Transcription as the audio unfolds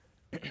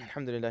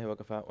Alhamdulillah wa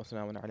kafa wa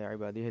salamun ala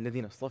ibadihi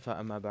alladhina istafa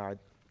amma ba'd.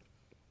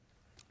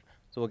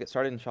 So we'll get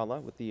started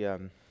inshallah with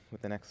the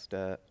next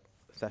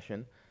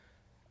session.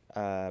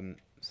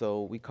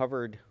 So we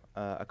covered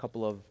a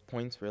couple of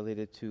points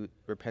related to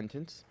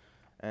repentance,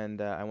 and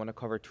I want to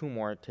cover two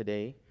more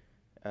today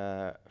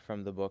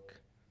from the book.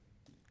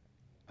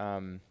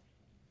 So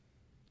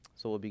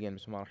we'll begin.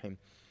 Bismillah ar-Rahim.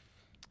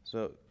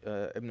 So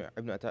Ibn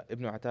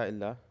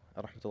Ata'illah,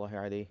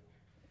 rahmatullahi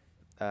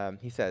alayh,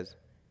 he says,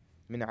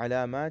 من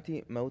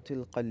علامات موت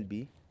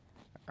القلب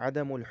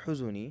عدم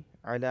الحزن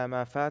على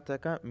ما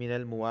فاتك من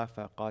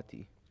الموافقات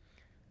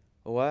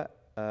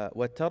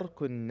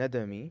وترك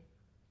الندم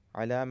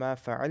على ما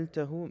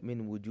فعلته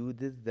من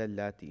وجود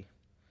الذلات.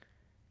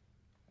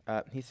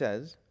 He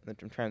says,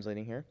 that I'm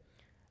translating here,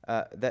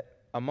 that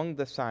among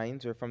the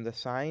signs, or from the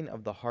sign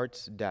of the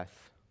heart's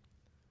death,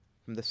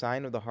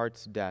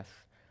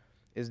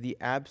 is the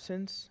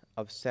absence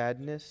of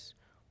sadness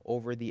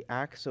over the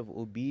acts of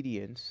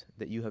obedience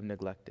that you have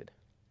neglected,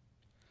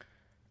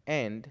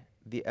 and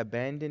the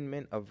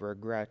abandonment of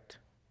regret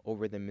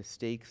over the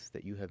mistakes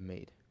that you have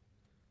made.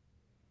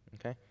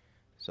 Okay?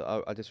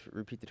 So I'll just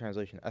repeat the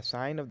translation. A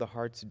sign of the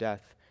heart's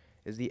death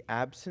is the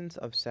absence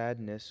of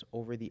sadness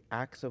over the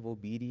acts of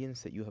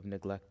obedience that you have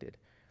neglected,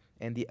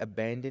 and the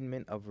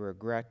abandonment of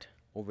regret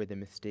over the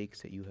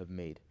mistakes that you have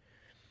made.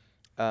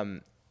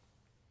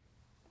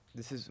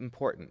 This is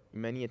important.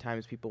 Many a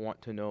times people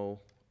want to know,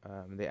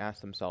 they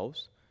ask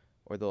themselves,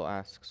 or they'll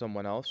ask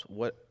someone else,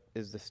 what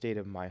is the state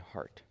of my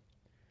heart?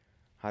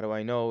 How do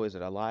I know? Is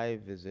it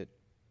alive? Is it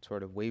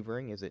sort of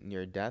wavering? Is it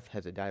near death?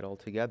 Has it died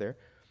altogether?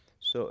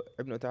 So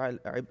Ibn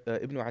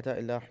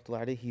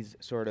Ata'illah, he's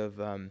sort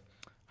of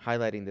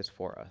highlighting this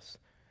for us.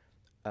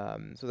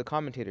 So the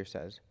commentator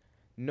says,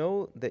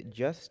 know that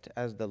just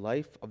as the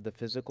life of the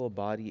physical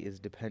body is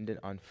dependent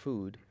on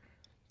food,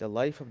 the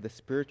life of the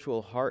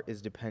spiritual heart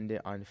is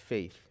dependent on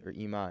faith, or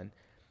iman,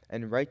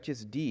 and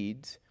righteous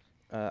deeds,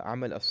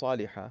 amal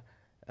as-salihah,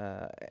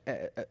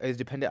 is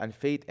dependent on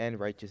faith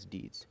and righteous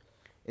deeds.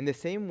 In the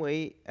same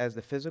way as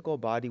the physical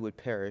body would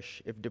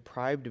perish if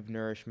deprived of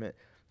nourishment,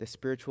 the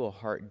spiritual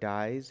heart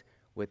dies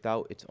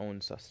without its own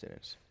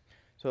sustenance.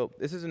 So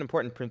this is an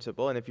important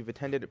principle, and if you've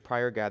attended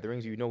prior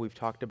gatherings, you know we've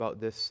talked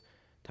about this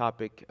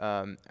topic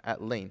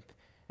at length,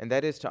 and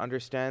that is to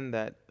understand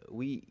that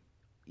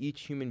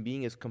each human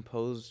being is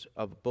composed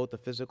of both a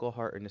physical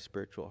heart and a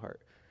spiritual heart.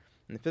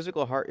 And the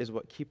physical heart is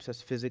what keeps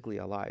us physically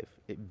alive.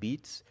 It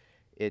beats,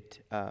 it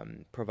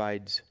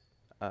provides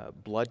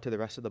blood to the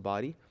rest of the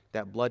body.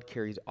 That blood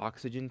carries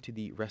oxygen to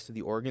the rest of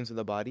the organs of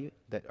the body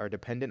that are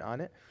dependent on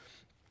it.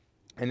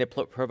 And it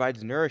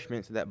provides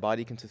nourishment so that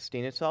body can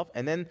sustain itself.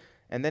 And then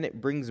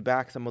it brings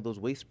back some of those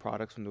waste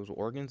products from those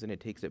organs, and it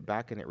takes it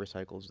back and it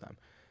recycles them.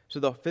 So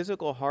the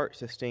physical heart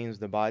sustains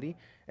the body.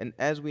 And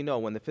as we know,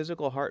 when the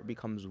physical heart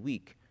becomes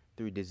weak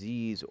through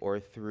disease or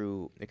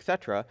through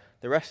etc.,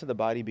 the rest of the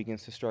body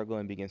begins to struggle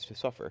and begins to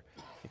suffer.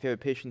 If you have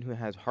a patient who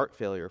has heart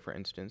failure, for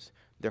instance,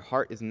 their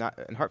heart is not,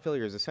 and heart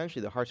failure is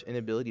essentially the heart's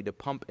inability to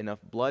pump enough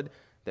blood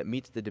that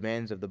meets the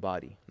demands of the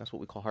body. That's what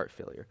we call heart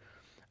failure.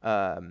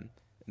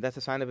 That's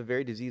a sign of a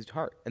very diseased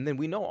heart. And then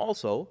we know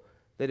also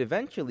that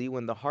eventually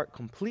when the heart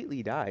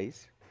completely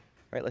dies,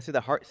 right, let's say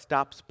the heart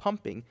stops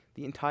pumping,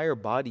 the entire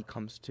body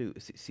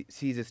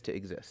ceases to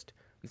exist.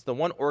 It's the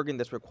one organ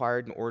that's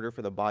required in order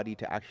for the body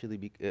to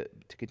actually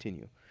to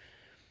continue.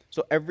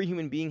 So every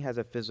human being has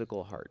a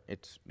physical heart.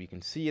 You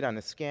can see it on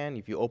a scan.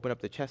 If you open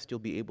up the chest, you'll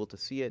be able to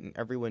see it, and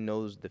everyone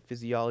knows the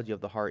physiology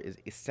of the heart is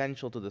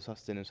essential to the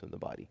sustenance of the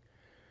body.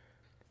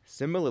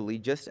 Similarly,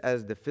 just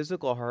as the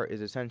physical heart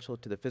is essential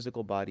to the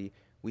physical body,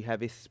 we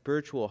have a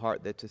spiritual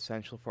heart that's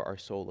essential for our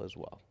soul as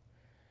well.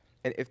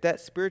 And if that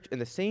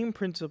and the same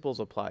principles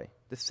apply.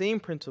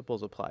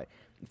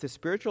 If the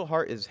spiritual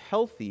heart is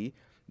healthy,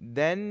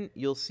 then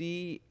you'll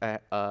see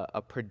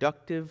a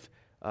productive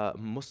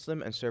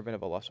Muslim and servant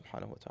of Allah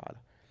subhanahu wa ta'ala.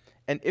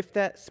 And if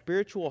that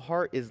spiritual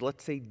heart is,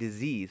 let's say,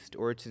 diseased,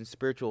 or it's in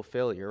spiritual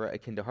failure, right,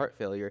 akin to heart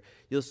failure,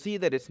 you'll see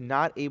that it's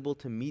not able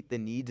to meet the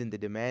needs and the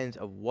demands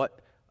of what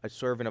a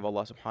servant of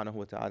Allah subhanahu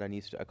wa ta'ala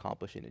needs to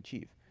accomplish and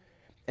achieve.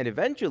 And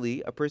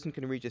eventually, a person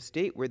can reach a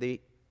state where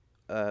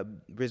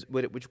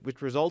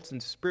which results in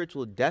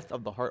spiritual death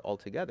of the heart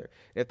altogether.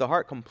 If the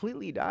heart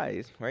completely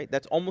dies, right,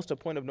 that's almost a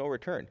point of no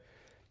return.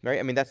 Right?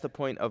 I mean, that's the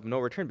point of no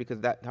return, because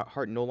that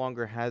heart no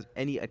longer has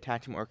any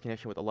attachment or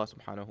connection with Allah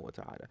subhanahu wa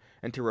ta'ala.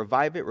 And to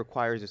revive it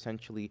requires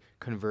essentially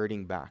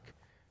converting back,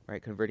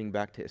 right? Converting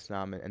back to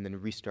Islam and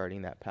then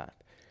restarting that path.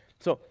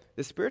 So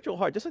the spiritual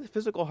heart, just like the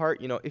physical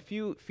heart, if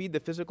you feed the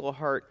physical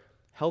heart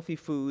healthy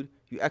food,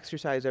 you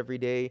exercise every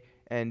day,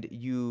 and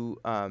you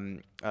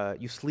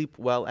sleep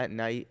well at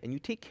night, and you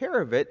take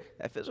care of it,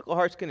 that physical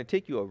heart's going to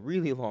take you a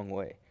really long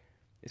way.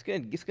 It's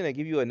going to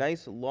give you a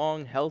nice,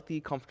 long,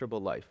 healthy, comfortable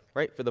life,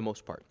 right, for the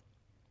most part.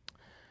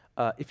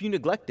 If you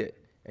neglect it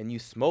and you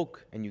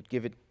smoke and you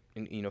give it,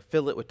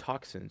 fill it with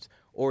toxins,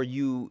 or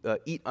you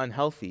eat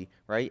unhealthy,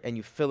 right, and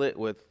you fill it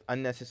with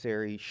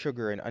unnecessary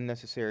sugar and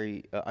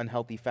unnecessary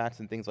unhealthy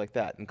fats and things like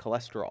that, and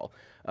cholesterol,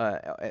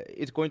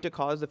 it's going to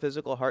cause the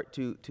physical heart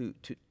to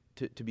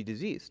to be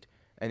diseased.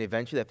 And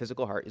eventually that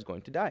physical heart is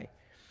going to die.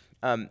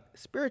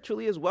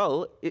 Spiritually as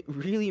well, it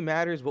really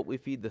matters what we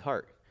feed the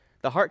heart.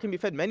 The heart can be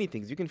fed many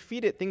things. You can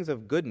feed it things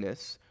of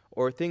goodness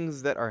or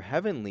things that are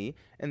heavenly,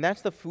 and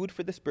that's the food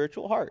for the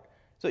spiritual heart.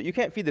 So you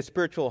can't feed the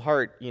spiritual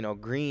heart,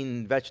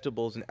 green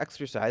vegetables and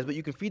exercise, but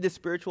you can feed the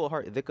spiritual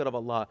heart, dhikr of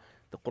Allah,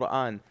 the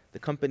Quran, the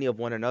company of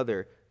one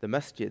another, the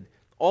masjid.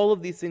 All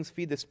of these things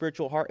feed the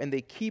spiritual heart, and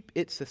they keep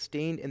it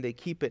sustained and they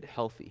keep it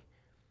healthy,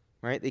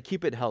 right? They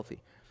keep it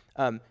healthy.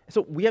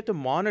 So we have to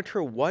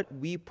monitor what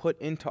we put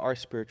into our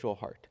spiritual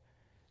heart.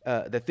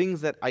 The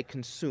things that I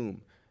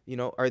consume,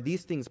 are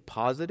these things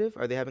positive?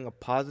 Are they having a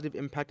positive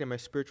impact on my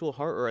spiritual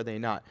heart, or are they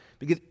not?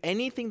 Because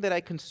anything that I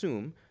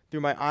consume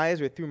through my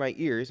eyes or through my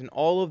ears, and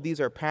all of these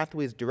are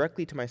pathways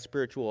directly to my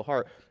spiritual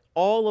heart,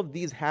 all of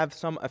these have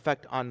some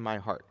effect on my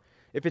heart.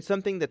 If it's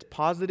something that's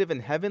positive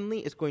and heavenly,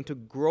 it's going to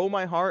grow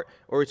my heart,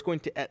 or it's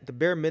going to, at the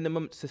bare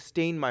minimum,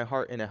 sustain my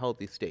heart in a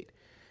healthy state.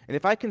 And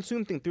if I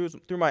consume things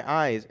through my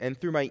eyes and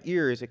through my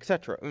ears,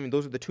 etc.,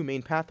 those are the two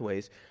main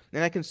pathways,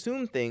 and I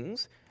consume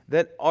things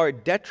that are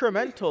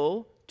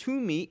detrimental to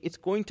me, it's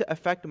going to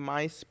affect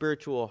my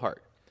spiritual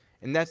heart.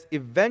 And that's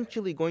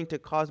eventually going to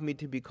cause me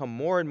to become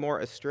more and more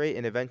astray,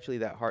 and eventually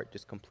that heart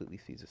just completely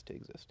ceases to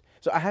exist.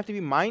 So I have to be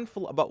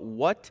mindful about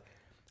what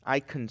I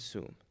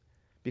consume,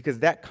 because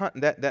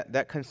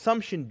that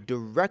consumption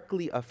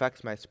directly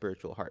affects my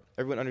spiritual heart.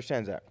 Everyone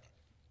understands that?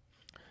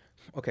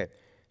 Okay.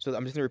 So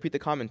I'm just going to repeat the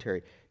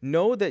commentary.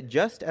 Know that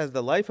just as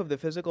the life of the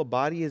physical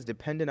body is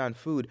dependent on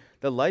food,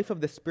 the life of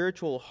the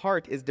spiritual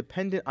heart is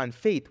dependent on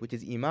faith, which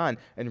is iman,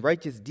 and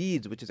righteous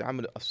deeds, which is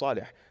amal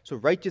as-salih. So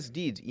righteous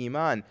deeds,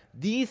 iman,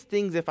 these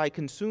things, if I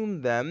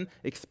consume them,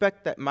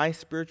 expect that my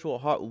spiritual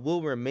heart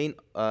will remain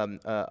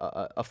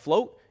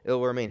afloat, it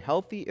will remain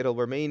healthy, it will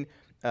remain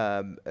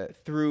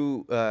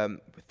through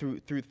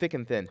thick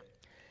and thin.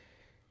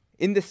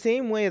 In the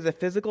same way as a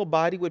physical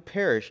body would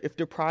perish if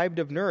deprived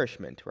of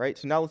nourishment, right?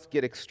 So now let's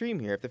get extreme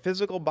here. If the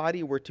physical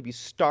body were to be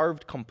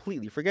starved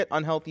completely, forget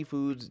unhealthy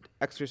foods,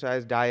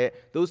 exercise,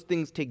 diet, those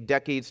things take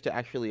decades to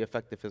actually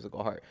affect the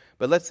physical heart.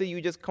 But let's say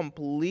you just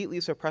completely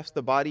suppress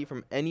the body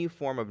from any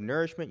form of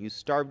nourishment, you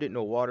starved it,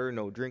 no water,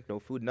 no drink, no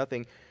food,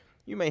 nothing.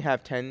 You may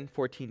have 10,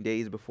 14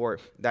 days before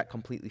that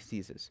completely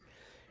ceases.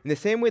 In the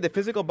same way, the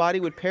physical body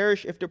would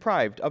perish if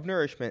deprived of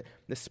nourishment.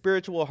 The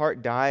spiritual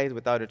heart dies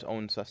without its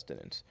own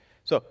sustenance.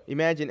 So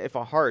imagine if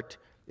a heart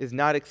is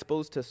not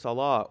exposed to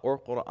salah or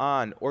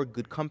Quran or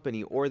good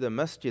company or the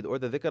masjid or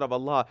the dhikr of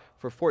Allah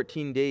for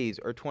 14 days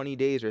or 20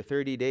 days or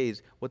 30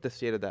 days, what the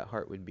state of that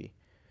heart would be.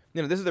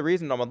 This is the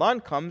reason Ramadan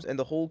comes and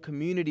the whole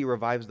community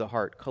revives the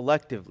heart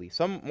collectively.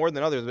 Some more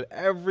than others, but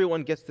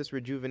everyone gets this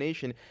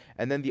rejuvenation.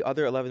 And then the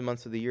other 11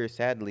 months of the year,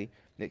 sadly,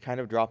 it kind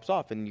of drops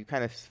off, and you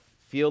kind of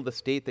feel the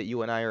state that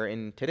you and I are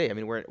in today.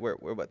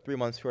 We're about 3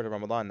 months short of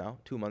Ramadan now,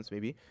 2 months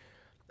maybe.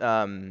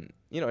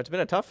 It's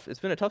been a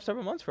tough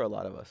several months for a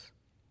lot of us.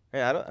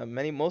 Right?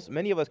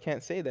 Many of us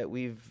can't say that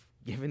we've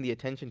given the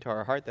attention to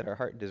our heart that our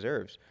heart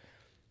deserves.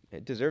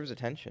 It deserves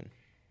attention.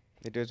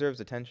 It deserves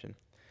attention.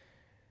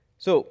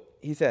 So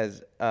he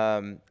says,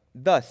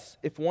 thus,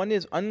 if one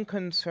is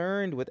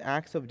unconcerned with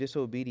acts of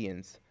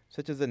disobedience,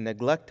 such as the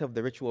neglect of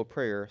the ritual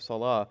prayer,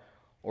 salah,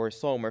 or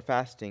sawm or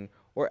fasting,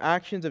 or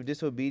actions of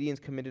disobedience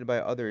committed by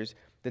others,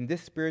 then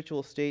this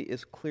spiritual state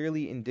is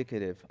clearly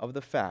indicative of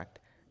the fact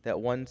that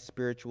one's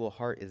spiritual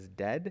heart is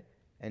dead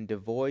and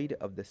devoid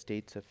of the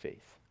states of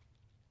faith.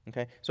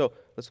 Okay, so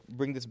let's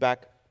bring this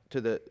back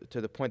to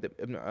the point that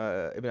Ibn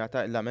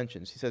Ata'illah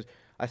mentions. He says,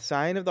 a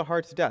sign of the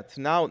heart's death.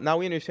 So now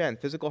we understand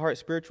physical heart,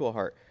 spiritual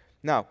heart.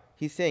 Now,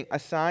 he's saying a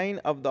sign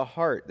of the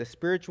heart, the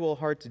spiritual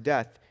heart's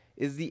death,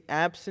 is the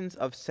absence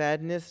of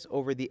sadness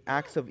over the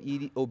acts of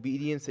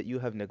obedience that you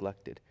have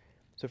neglected.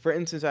 So for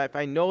instance, if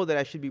I know that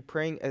I should be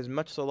praying as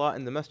much salah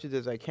in the masjid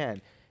as I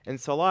can, and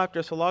salah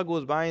after salah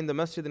goes by in the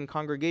masjid and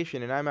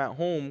congregation, and I'm at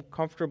home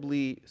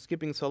comfortably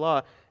skipping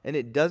salah, and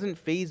it doesn't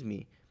faze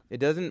me, it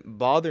doesn't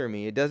bother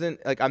me,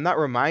 I'm not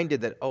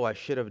reminded that, I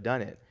should have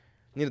done it.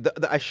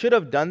 I should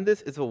have done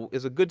this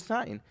is a good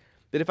sign.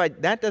 But if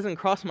that doesn't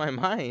cross my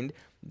mind,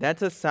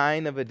 that's a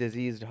sign of a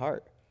diseased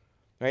heart.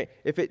 Right?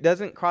 If it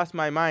doesn't cross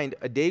my mind,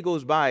 a day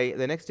goes by,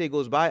 the next day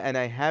goes by, and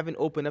I haven't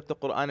opened up the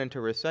Quran and to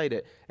recite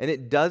it, and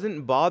it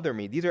doesn't bother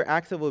me. These are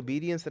acts of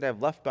obedience that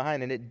I've left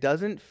behind, and it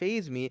doesn't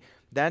faze me.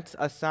 That's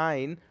a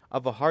sign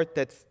of a heart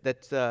that's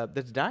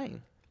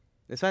dying.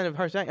 The sign of a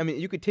heart dying.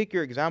 You could take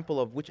your example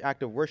of which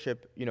act of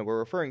worship we're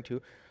referring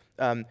to.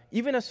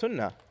 Even a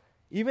sunnah.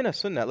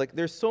 Like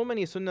there's so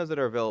many sunnahs that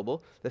are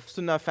available. The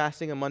sunnah of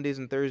fasting on Mondays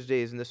and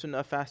Thursdays, and the sunnah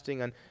of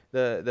fasting on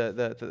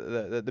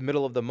the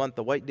middle of the month,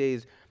 the white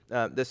days.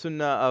 The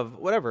sunnah of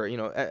whatever,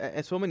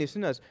 and so many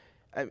sunnahs.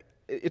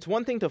 It's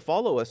one thing to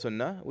follow a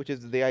sunnah, which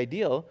is the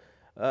ideal,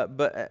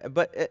 but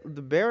at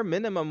the bare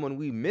minimum, when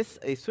we miss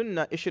a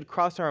sunnah, it should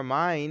cross our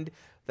mind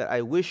that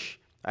I wish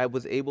I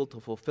was able to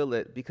fulfill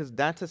it, because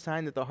that's a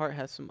sign that the heart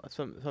has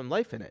some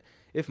life in it.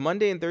 If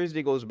Monday and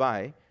Thursday goes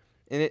by,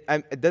 and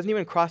it doesn't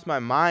even cross my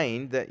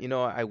mind that,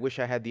 I wish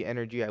I had the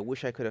energy, I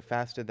wish I could have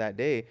fasted that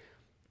day,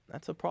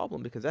 that's a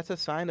problem, because that's a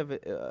sign of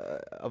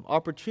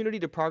opportunity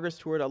to progress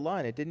toward Allah,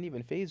 and it didn't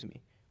even faze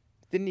me.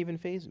 It didn't even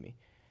faze me.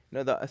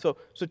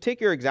 So take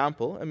your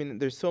example. I mean,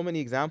 there's so many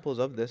examples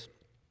of this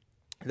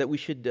that we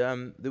should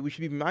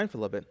be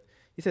mindful of it.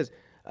 He says,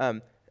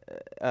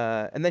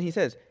 and then he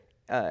says,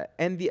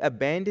 and the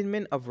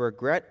abandonment of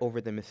regret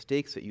over the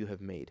mistakes that you have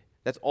made.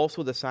 That's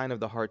also the sign of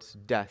the heart's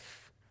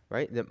death,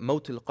 right? The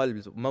maut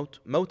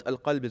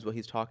al-qalb is what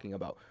he's talking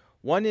about.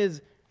 One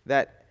is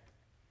that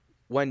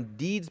when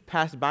deeds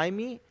pass by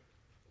me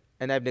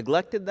and I've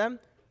neglected them,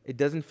 it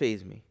doesn't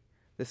faze me.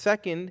 The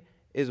second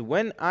is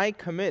when I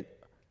commit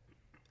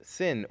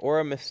sin or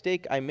a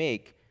mistake I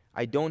make,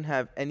 I don't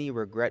have any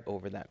regret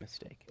over that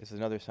mistake. This is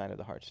another sign of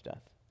the heart's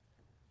death.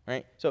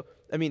 Right? So,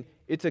 I mean,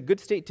 it's a good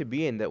state to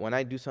be in, that when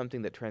I do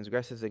something that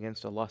transgresses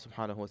against Allah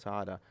subhanahu wa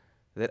ta'ala,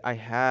 that I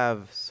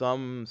have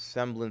some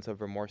semblance of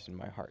remorse in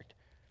my heart.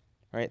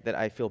 Right? That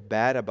I feel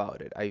bad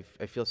about it. I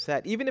feel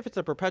sad. Even if it's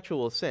a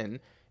perpetual sin,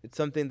 it's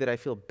something that I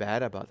feel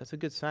bad about. That's a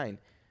good sign.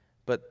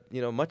 But,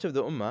 much of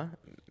the ummah,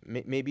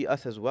 maybe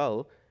us as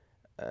well,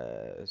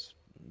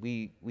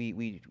 we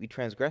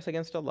transgress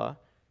against Allah,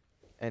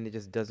 and it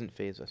just doesn't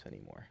faze us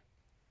anymore.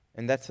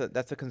 And that's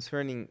a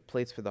concerning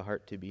place for the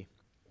heart to be.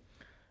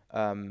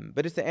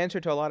 But it's the answer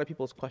to a lot of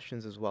people's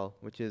questions as well,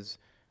 which is,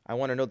 I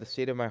want to know the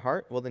state of my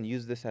heart. Well, then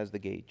use this as the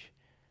gauge.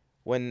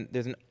 When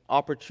there's an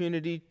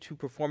opportunity to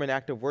perform an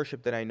act of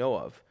worship that I know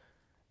of,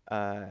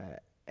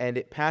 and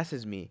it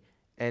passes me,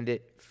 and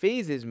it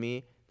phases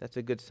me, that's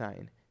a good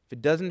sign. If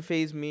it doesn't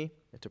faze me,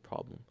 it's a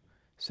problem.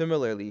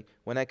 Similarly,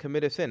 when I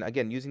commit a sin,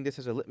 again, using this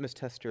as a litmus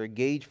test or a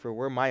gauge for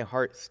where my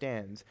heart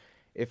stands,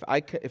 if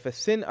a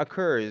sin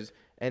occurs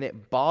and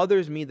it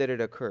bothers me that it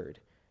occurred,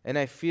 and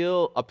I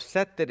feel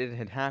upset that it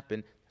had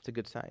happened, that's a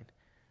good sign.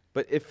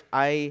 But if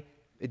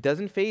it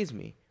doesn't faze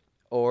me,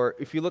 or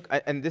if you look,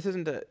 and this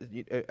isn't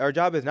our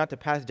job is not to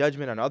pass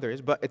judgment on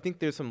others, but I think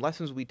there's some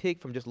lessons we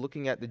take from just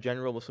looking at the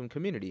general Muslim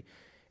community.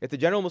 If the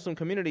general Muslim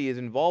community is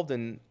involved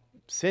in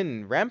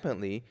sin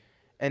rampantly,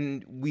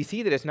 and we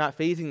see that it's not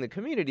phasing the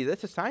community,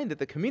 that's a sign that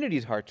the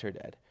community's hearts are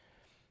dead.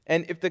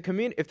 And if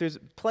there's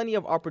plenty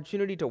of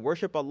opportunity to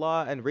worship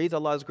Allah and raise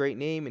Allah's great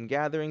name in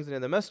gatherings and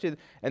in the masjid,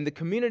 and the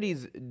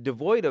community's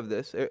devoid of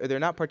this, or they're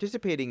not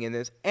participating in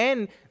this,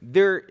 and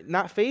they're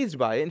not fazed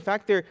by it, in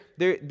fact,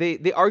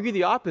 they argue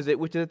the opposite,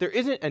 which is that there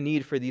isn't a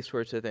need for these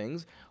sorts of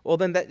things, well,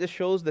 then that just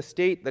shows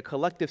the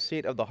collective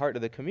state of the heart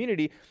of the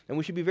community, and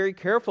we should be very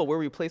careful where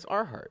we place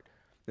our heart.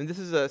 And this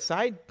is a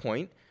side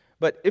point,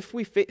 but if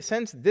we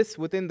sense this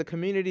within the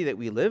community that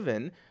we live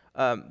in,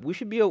 we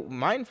should be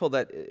mindful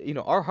that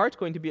our heart's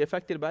going to be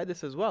affected by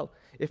this as well.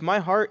 If my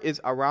heart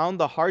is around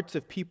the hearts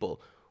of people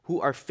who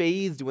are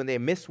fazed when they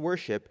miss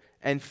worship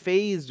and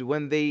fazed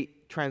when they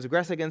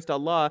transgress against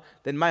Allah,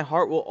 then my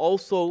heart will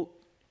also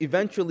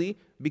eventually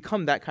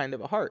become that kind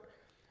of a heart.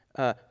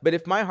 But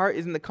if my heart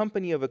is in the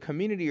company of a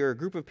community or a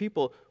group of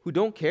people who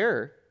don't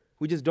care,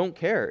 who just don't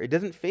care, it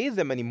doesn't faze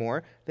them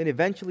anymore, then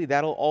eventually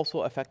that'll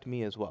also affect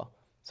me as well.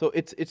 So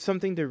it's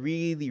something to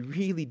really,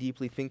 really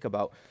deeply think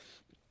about.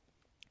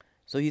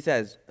 So he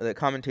says, the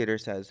commentator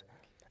says,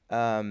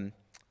 he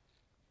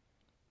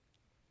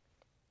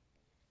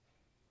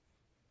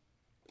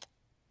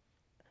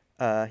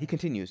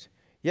continues,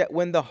 yet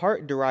when the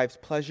heart derives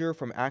pleasure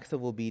from acts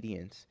of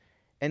obedience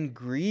and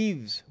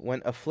grieves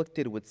when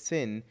afflicted with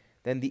sin,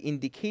 then the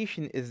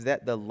indication is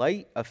that the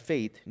light of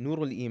faith,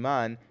 Nurul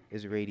Iman,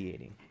 is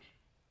radiating.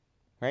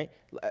 Right?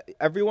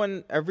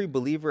 Every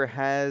believer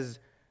has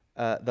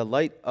the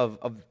light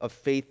of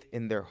faith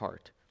in their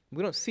heart.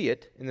 We don't see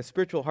it. In the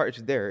spiritual heart,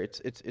 it's there.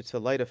 It's a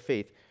light of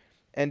faith.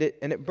 And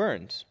it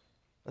burns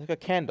like a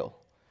candle.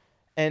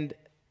 And,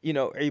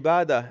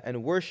 ibadah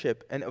and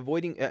worship and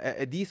avoiding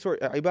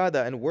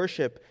ibadah and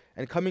worship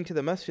and coming to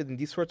the masjid and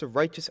these sorts of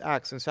righteous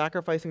acts and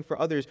sacrificing for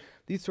others,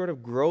 these sort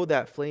of grow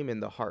that flame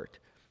in the heart.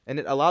 And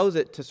it allows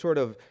it to sort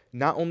of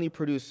not only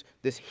produce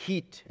this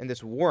heat and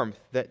this warmth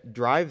that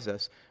drives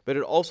us, but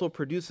it also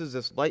produces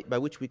this light by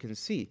which we can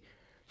see.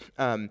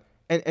 But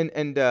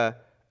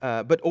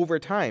over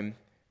time,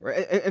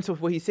 right? And so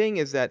what he's saying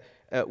is that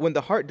when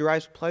the heart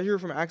derives pleasure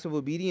from acts of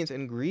obedience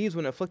and grieves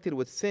when afflicted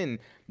with sin,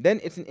 then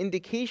it's an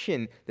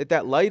indication that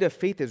that light of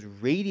faith is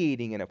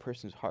radiating in a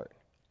person's heart,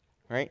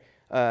 right?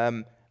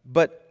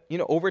 But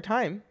over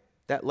time,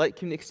 that light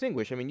can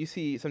extinguish. I mean, you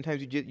see,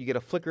 sometimes you get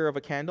a flicker of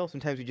a candle.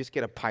 Sometimes you just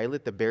get a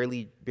pilot that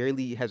barely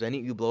has any.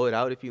 You blow it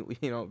out if you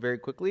very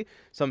quickly.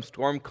 Some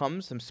storm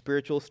comes, some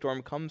spiritual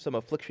storm comes, some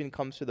affliction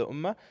comes to the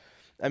ummah.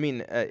 I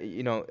mean,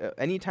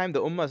 anytime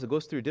the ummah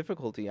goes through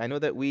difficulty, I know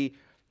that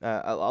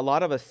a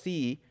lot of us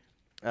see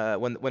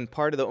when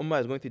part of the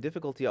ummah is going through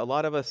difficulty, a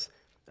lot of us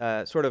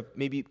sort of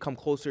maybe come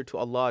closer to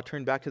Allah,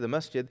 turn back to the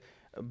masjid,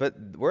 but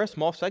we're a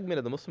small segment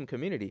of the Muslim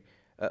community.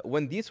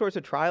 When these sorts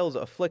of trials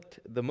afflict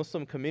the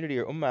Muslim community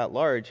or ummah at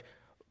large,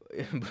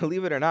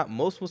 believe it or not,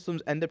 most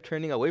Muslims end up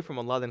turning away from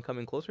Allah than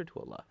coming closer to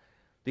Allah.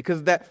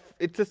 Because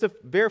it's just a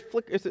bare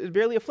flicker. It's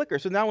barely a flicker.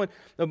 So now when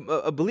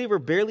a believer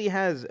barely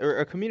has, or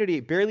a community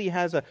barely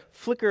has a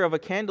flicker of a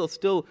candle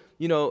still,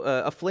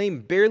 a flame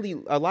barely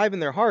alive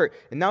in their heart,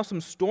 and now some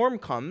storm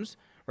comes,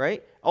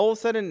 right? All of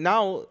a sudden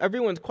now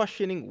everyone's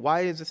questioning,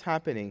 why is this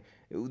happening?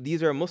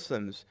 These are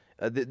Muslims.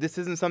 This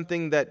isn't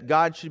something that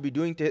God should be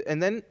doing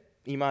and then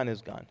Iman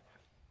is gone.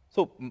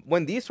 So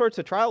when these sorts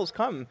of trials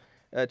come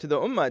to the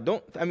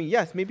ummah,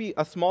 yes, maybe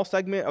a small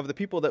segment of the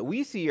people that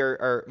we see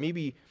are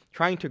maybe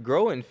trying to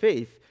grow in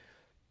faith,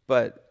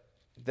 but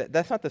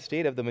that's not the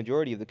state of the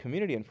majority of the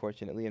community,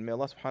 unfortunately, and may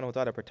Allah subhanahu wa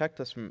ta'ala protect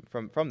us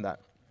from that.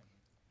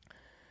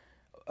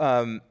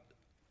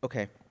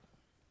 Okay.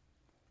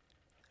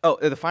 Oh,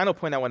 the final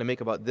point I want to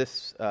make about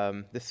this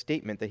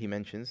statement that he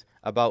mentions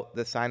about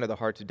the sign of the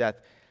heart to death,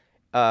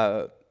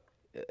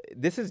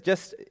 this is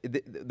just,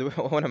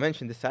 I want to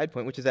mention this side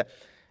point, which is that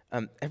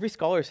every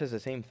scholar says the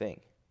same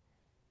thing.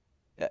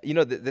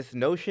 This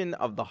notion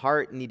of the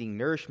heart needing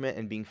nourishment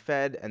and being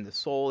fed, and the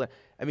soul.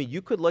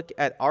 You could look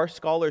at our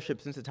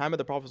scholarship since the time of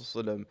the Prophet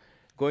ﷺ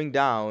going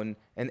down,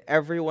 and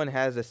everyone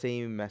has the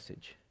same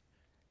message.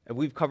 And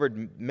we've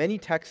covered many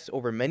texts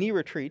over many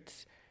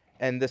retreats,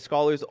 and the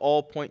scholars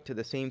all point to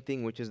the same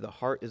thing, which is the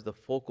heart is the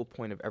focal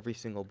point of every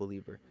single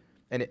believer.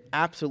 And it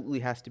absolutely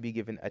has to be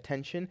given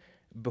attention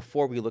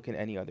before we look in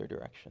any other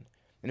direction.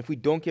 And if we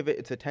don't give it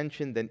its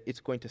attention, then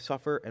it's going to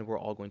suffer, and we're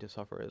all going to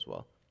suffer as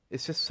well.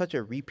 It's just such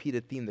a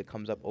repeated theme that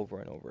comes up over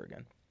and over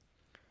again.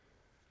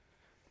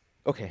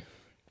 Okay,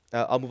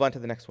 I'll move on to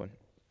the next one.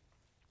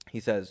 He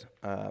says,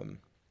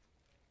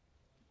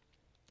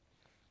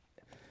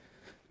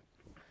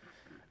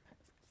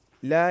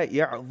 لا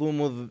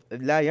يعظم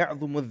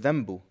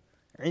الذنب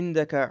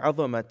عندك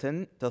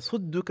عظمة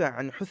تصدك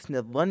عن حسن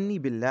الظن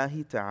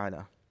بالله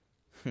تعالى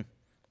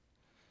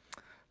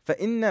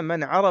فإن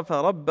من عرف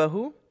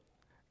ربه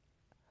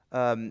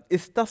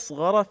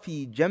استصغر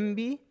في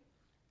جنب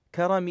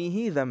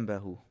كرمه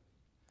ذنبه.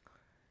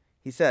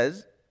 He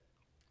says,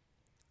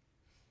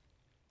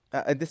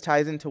 and this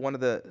ties into one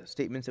of the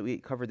statements that we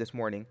covered this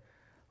morning,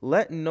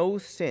 let no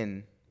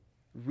sin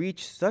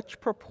reach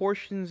such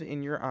proportions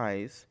in your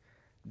eyes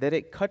that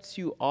it cuts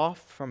you off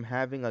from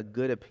having a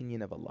good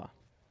opinion of Allah.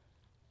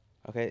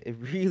 Okay, it's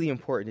really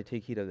important to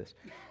take heed of this.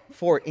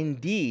 For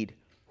indeed,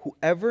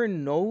 whoever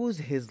knows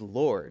his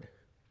Lord,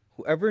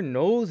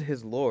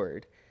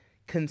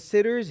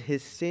 considers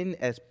his sin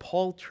as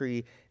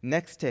paltry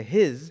next to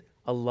his,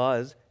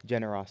 Allah's,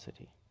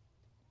 generosity.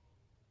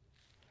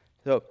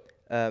 So,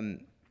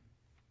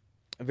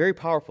 very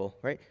powerful,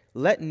 right?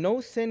 Let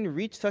no sin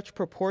reach such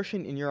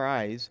proportion in your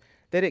eyes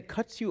that it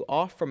cuts you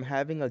off from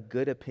having a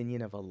good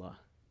opinion of Allah.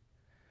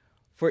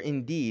 For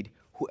indeed,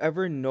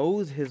 whoever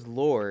knows his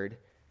Lord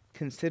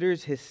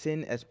considers his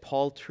sin as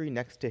paltry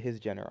next to his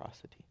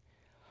generosity.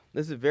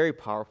 This is a very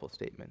powerful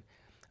statement.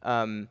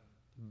 But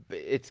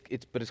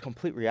it's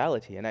complete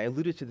reality. And I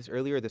alluded to this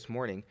earlier this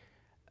morning.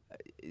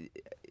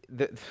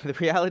 The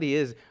reality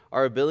is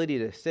our ability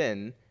to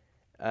sin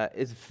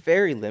is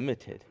very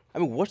limited.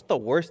 What's the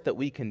worst that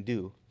we can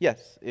do?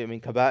 Yes,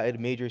 kaba'ir,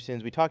 major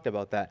sins, we talked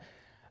about that.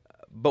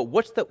 But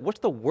what's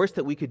the worst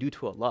that we could do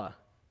to Allah?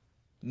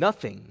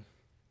 Nothing.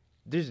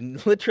 There's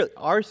literally,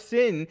 our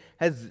sin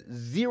has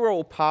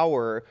zero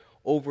power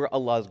over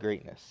Allah's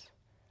greatness.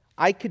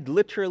 I could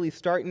literally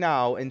start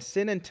now and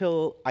sin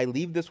until I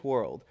leave this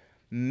world.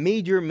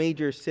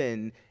 Major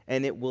sin,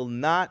 and it will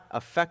not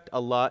affect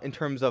Allah in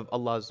terms of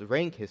Allah's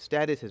rank, His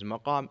status, His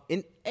maqam,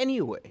 in any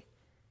way.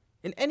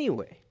 In any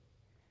way.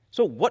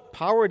 So what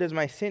power does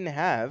my sin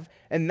have?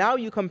 And now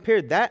you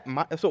compare that,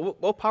 so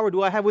what power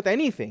do I have with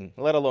anything,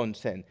 let alone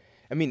sin?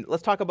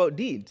 Let's talk about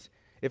deeds.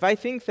 If I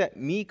think that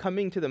me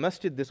coming to the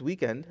masjid this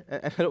weekend,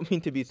 and I don't mean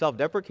to be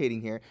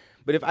self-deprecating here,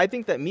 but if I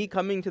think that me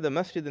coming to the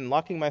masjid and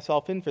locking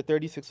myself in for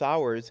 36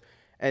 hours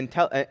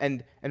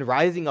and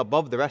rising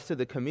above the rest of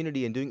the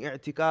community and doing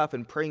i'tikaf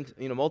and praying,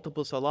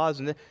 multiple salahs,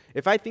 and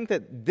if I think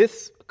that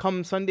this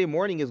come Sunday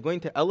morning is going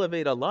to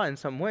elevate Allah in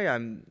some way,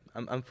 I'm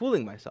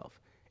fooling myself.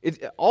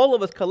 All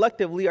of us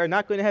collectively are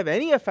not going to have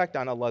any effect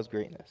on Allah's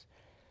greatness.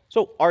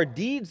 So our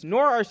deeds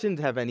nor our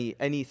sins have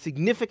any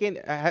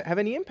significant have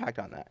any impact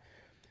on that.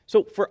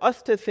 So for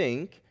us to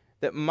think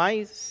that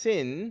my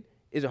sin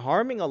is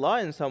harming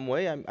Allah in some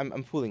way,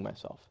 I'm fooling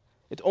myself.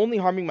 It's only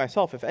harming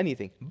myself, if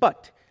anything.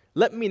 But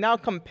let me now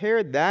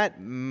compare that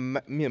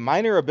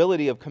minor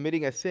ability of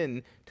committing a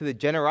sin to the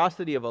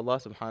generosity of Allah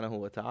subhanahu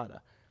wa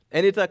ta'ala.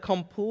 And it's a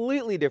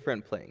completely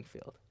different playing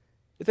field.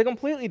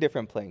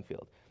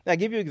 Now, I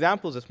give you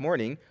examples this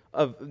morning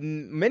of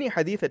many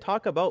hadith that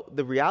talk about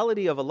the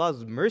reality of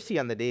Allah's mercy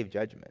on the Day of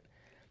Judgment.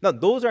 Now,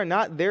 those are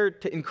not there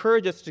to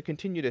encourage us to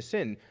continue to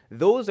sin.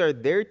 Those are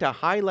there to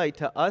highlight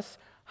to us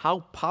how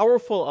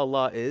powerful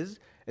Allah is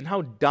and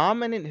how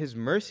dominant His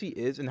mercy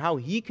is and how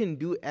He can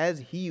do as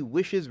He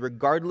wishes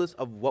regardless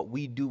of what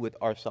we do with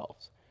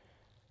ourselves.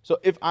 So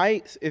if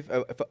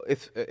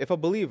a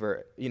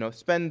believer,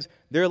 spends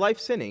their life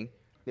sinning,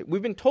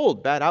 we've been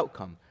told bad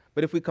outcome.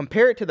 But if we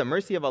compare it to the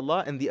mercy of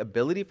Allah and the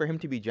ability for Him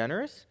to be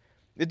generous,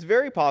 it's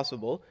very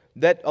possible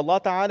that Allah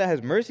Ta'ala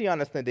has mercy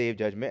on us in the Day of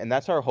Judgment, and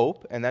that's our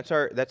hope, and that's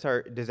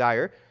our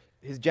desire.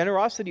 His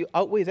generosity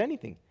outweighs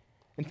anything.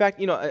 In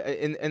fact, on Allah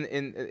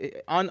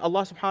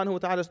Subhanahu wa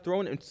Ta'ala's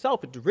throne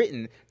Himself, it's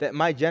written that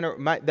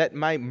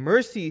my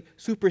mercy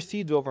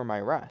supersedes over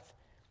my wrath,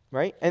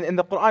 right? And in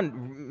the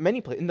Quran,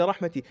 many places in the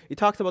Rahmati, it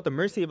talks about the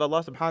mercy of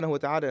Allah Subhanahu wa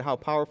Ta'ala and how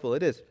powerful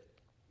it is.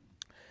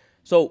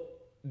 So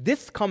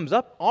this comes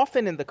up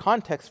often in the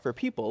context for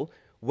people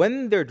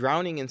when they're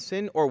drowning in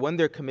sin or when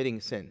they're committing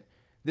sin.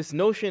 This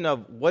notion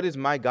of what is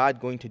my God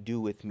going to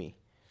do with me?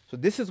 So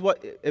this is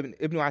what Ibn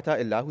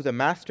Ata'illah, who's a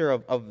master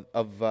of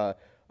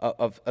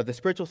the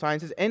spiritual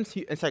sciences and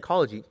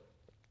psychology,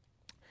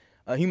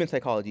 human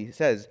psychology,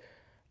 says,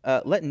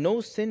 let no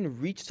sin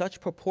reach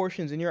such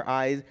proportions in your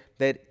eyes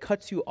that it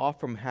cuts you off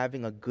from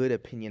having a good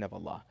opinion of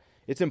Allah.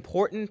 It's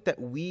important that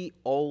we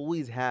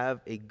always have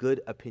a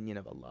good opinion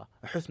of Allah,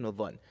 a husnul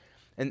dhan.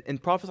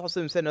 And Prophet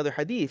ﷺ said in another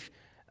hadith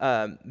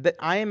that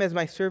I am as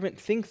my servant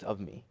thinks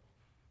of me.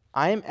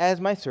 I am as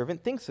my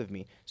servant thinks of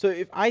me. So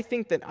if I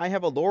think that I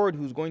have a Lord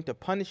who's going to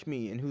punish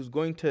me and who's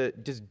going to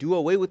just do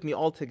away with me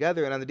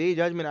altogether, and on the Day of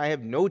Judgment I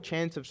have no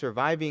chance of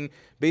surviving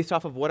based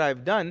off of what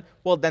I've done,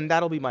 well, then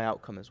that'll be my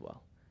outcome as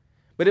well.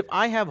 But if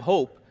I have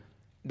hope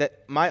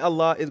that my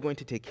Allah is going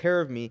to take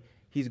care of me,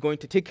 He's going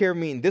to take care of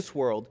me in this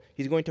world,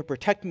 He's going to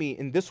protect me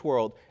in this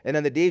world, and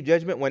on the Day of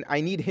Judgment when I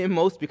need Him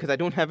most because I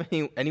don't have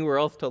anywhere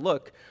else to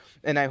look,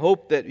 and I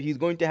hope that He's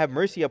going to have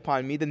mercy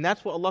upon me, then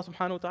that's what Allah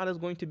subhanahu wa ta'ala is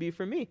going to be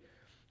for me.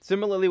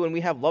 Similarly, when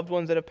we have loved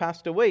ones that have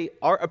passed away,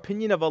 our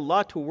opinion of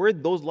Allah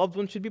toward those loved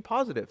ones should be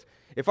positive.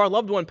 If our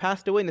loved one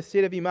passed away in a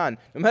state of Iman,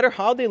 no matter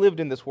how they lived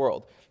in this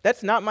world,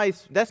 that's not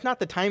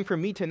the time for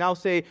me to now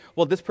say,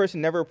 well, this person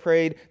never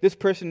prayed, this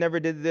person never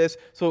did this,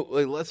 so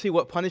let's see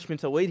what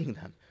punishment's awaiting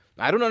them.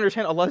 I don't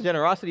understand Allah's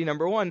generosity,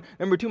 number one.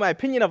 Number two, my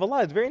opinion of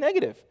Allah is very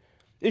negative.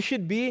 It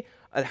should be,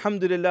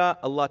 alhamdulillah,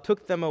 Allah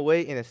took them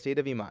away in a state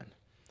of Iman.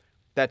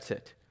 That's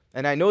it.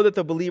 And I know that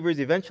the believers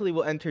eventually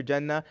will enter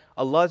Jannah.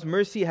 Allah's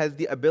mercy has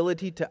the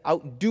ability to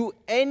outdo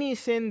any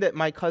sin that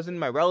my cousin,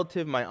 my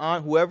relative, my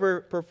aunt, whoever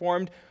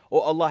performed. Oh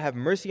Allah, have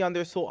mercy on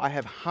their soul. I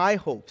have high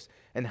hopes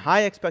and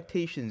high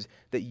expectations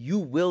that you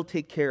will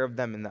take care of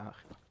them in the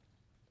akhirah.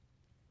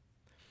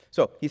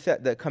 So, he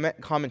said, the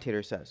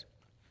commentator says,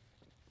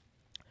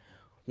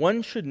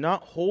 one should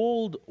not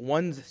hold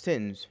one's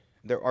sins,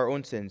 our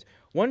own sins,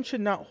 one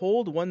should not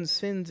hold one's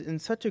sins in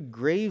such a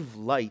grave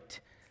light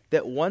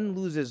that one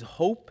loses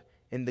hope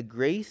in the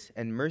grace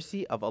and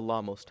mercy of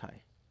Allah Most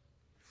High.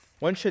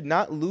 One should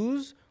not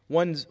hold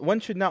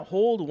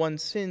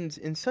one's sins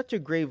in such a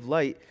grave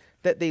light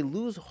that they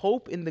lose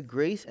hope in the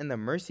grace and the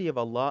mercy of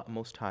Allah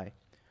Most High.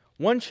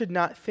 One should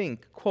not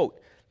think,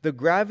 quote, the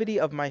gravity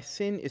of my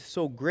sin is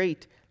so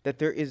great that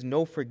there is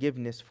no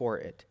forgiveness for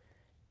it.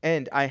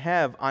 And I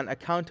have, on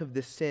account of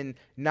this sin,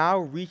 now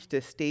reached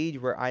a stage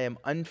where I am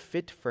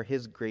unfit for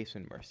His grace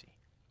and mercy.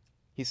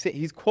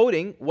 He's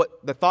quoting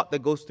the thought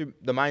that goes through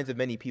the minds of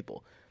many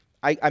people.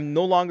 I'm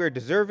no longer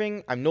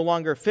deserving. I'm no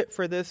longer fit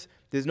for this.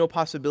 There's no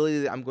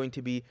possibility that I'm going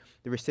to be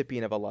the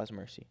recipient of Allah's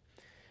mercy.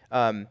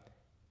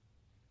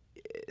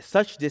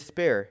 Such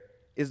despair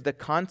is the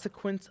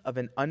consequence of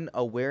an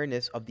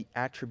unawareness of the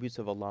attributes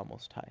of Allah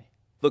Most High.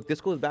 Look,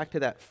 this goes back to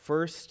that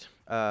first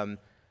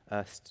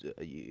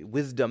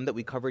wisdom that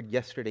we covered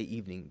yesterday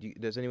evening.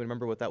 Does anyone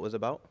remember what that was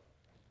about?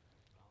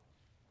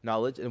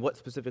 Knowledge. And what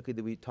specifically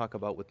did we talk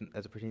about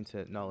as it pertains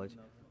to knowledge?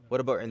 What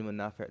about ilm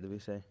nafi' did we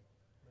say?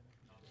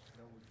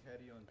 That would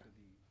carry on to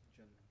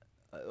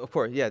the Jannah. Of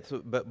course, yeah.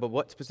 So, but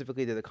what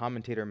specifically did the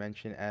commentator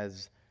mention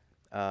as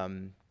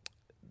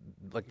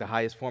like the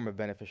highest form of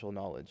beneficial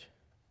knowledge?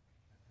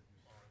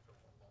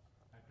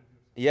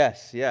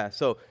 Yes, yeah.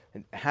 So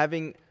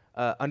having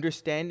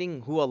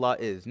understanding who Allah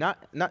is,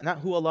 not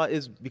who Allah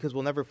is because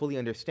we'll never fully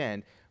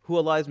understand. Who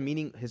Allah is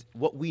meaning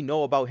what we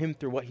know about Him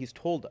through what He's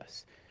told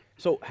us.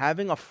 So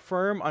having a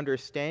firm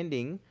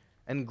understanding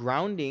and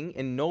grounding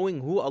in knowing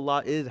who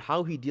Allah is,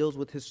 how He deals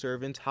with His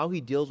servants, how He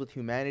deals with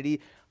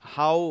humanity,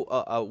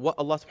 how what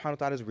Allah subhanahu wa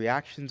ta'ala's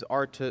reactions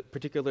are to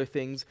particular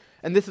things.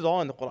 And this is all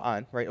in the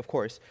Quran, right? Of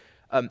course.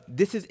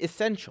 This is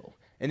essential.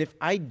 And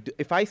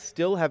if I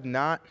still have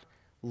not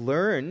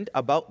learned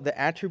about the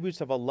attributes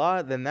of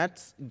Allah, then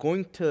that's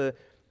going to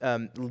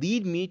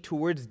lead me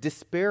towards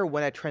despair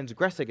when I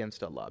transgress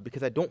against Allah,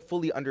 because I don't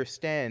fully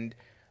understand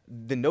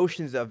the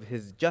notions of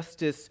His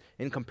justice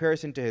in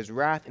comparison to His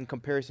wrath, in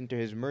comparison to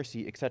His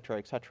mercy, etc.,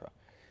 etc.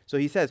 So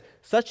he says,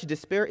 such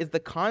despair is the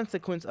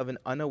consequence of an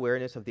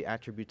unawareness of the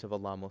attributes of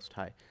Allah Most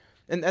High.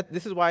 And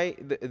this is why,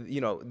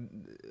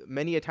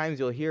 many a times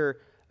you'll hear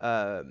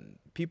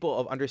people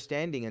of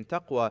understanding and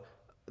taqwa,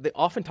 they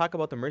often talk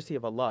about the mercy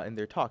of Allah in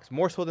their talks,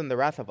 more so than the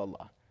wrath of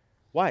Allah.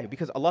 Why?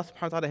 Because Allah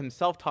subhanahu wa ta'ala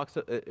Himself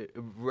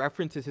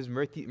references His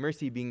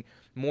mercy being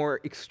more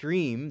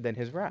extreme than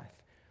His wrath.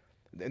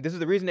 This is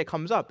the reason it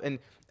comes up, and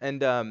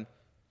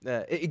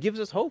it gives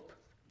us hope.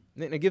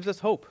 It gives us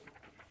hope.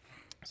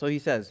 So he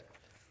says,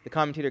 the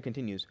commentator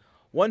continues,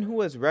 one who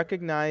has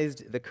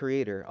recognized the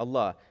Creator,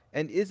 Allah,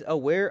 and is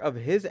aware of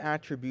His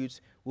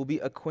attributes will be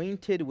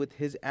acquainted with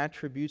His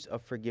attributes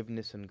of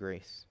forgiveness and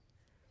grace.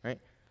 Right?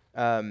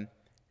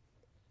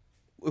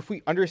 If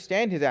we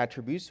understand His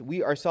attributes,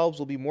 we ourselves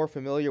will be more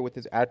familiar with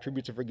His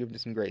attributes of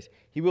forgiveness and grace.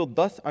 He will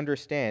thus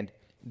understand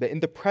that in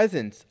the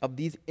presence of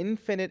these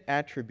infinite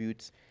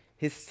attributes,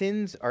 His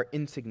sins are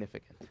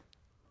insignificant.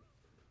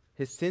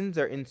 His sins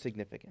are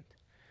insignificant.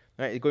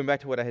 Right? Going back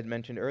to what I had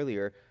mentioned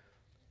earlier,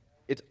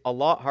 it's a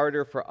lot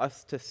harder for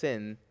us to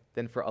sin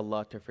than for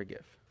Allah to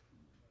forgive.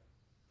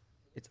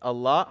 It's a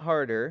lot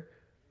harder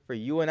for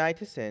you and I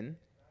to sin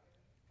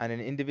on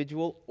an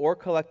individual or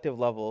collective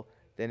level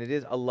than it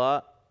is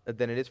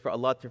for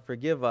Allah to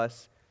forgive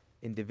us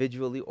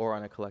individually or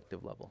on a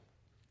collective level.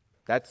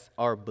 That's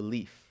our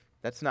belief.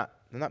 I'm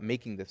not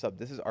making this up.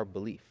 This is our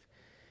belief.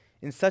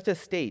 In such a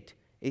state,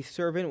 a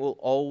servant will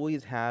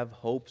always have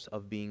hopes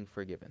of being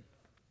forgiven.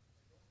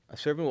 A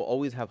servant will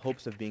always have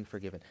hopes of being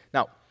forgiven.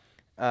 Now,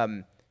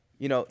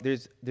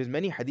 there's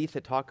many hadith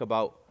that talk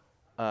about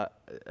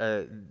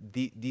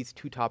these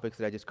two topics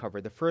that I just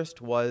covered. The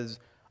first was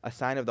a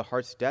sign of the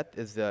heart's death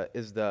is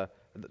the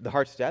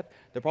heart's death.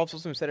 The Prophet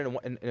ﷺ said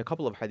in a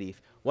couple of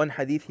hadith. One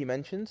hadith he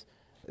mentions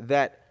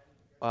that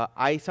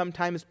I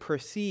sometimes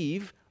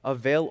perceive a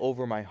veil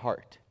over my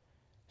heart.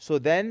 So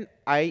then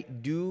I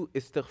do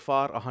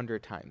istighfar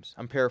 100 times.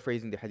 I'm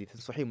paraphrasing the hadith.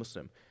 It's Sahih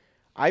Muslim.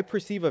 I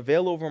perceive a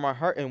veil over my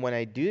heart, and when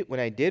I do,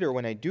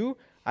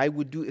 I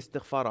would do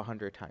istighfar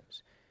 100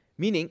 times.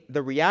 Meaning,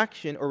 the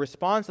reaction or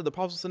response of the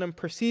Prophet ﷺ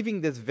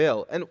perceiving this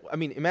veil. And I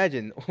mean,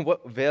 imagine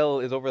what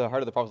veil is over the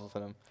heart of the Prophet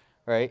ﷺ,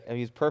 right? I mean,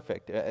 he's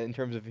perfect in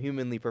terms of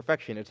humanly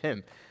perfection. It's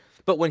him.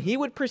 But when he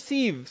would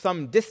perceive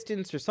some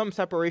distance or some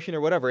separation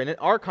or whatever, and in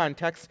our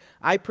context,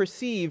 I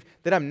perceive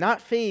that I'm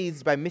not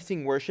fazed by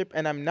missing worship,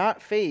 and I'm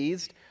not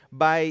fazed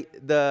by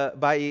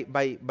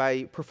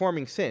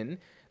performing sin,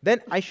 then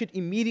I should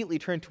immediately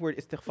turn toward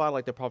istighfar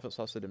like the Prophet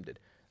ﷺ did.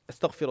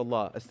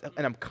 Astaghfirullah.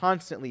 And I'm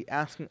constantly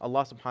asking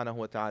Allah subhanahu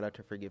wa ta'ala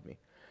to forgive me.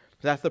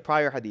 That's the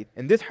prior hadith.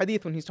 In this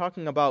hadith, when he's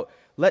talking about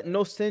let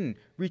no sin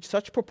reach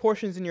such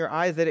proportions in your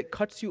eyes that it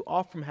cuts you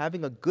off from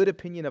having a good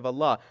opinion of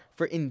Allah.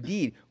 For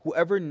indeed,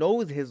 whoever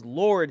knows his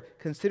Lord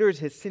considers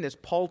his sin as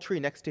paltry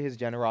next to his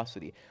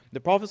generosity.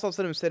 The Prophet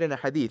ﷺ said in a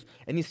hadith,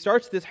 and he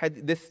starts this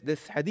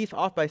hadith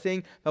off by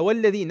saying,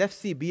 فَوَالَّذِي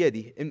نَفْسِي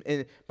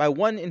بِيَدِهِ, by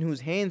one in whose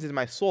hands is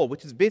my soul,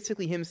 which is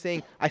basically him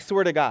saying, I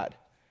swear to God.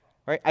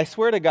 Right? I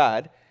swear to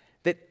God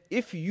that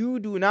if you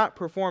do not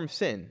perform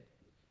sin,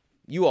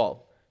 you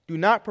all, do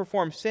not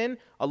perform sin,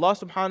 Allah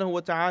subhanahu wa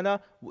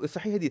ta'ala,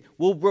 Sahih Hadith,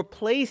 will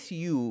replace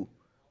you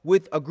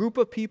with a group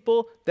of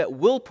people that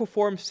will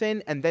perform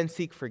sin and then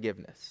seek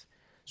forgiveness.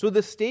 So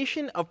the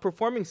station of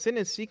performing sin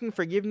and seeking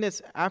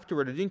forgiveness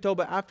afterward, or doing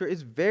tawbah after,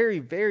 is very,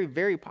 very,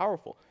 very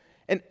powerful.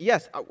 And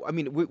yes, I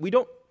mean, we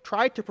don't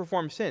try to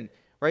perform sin,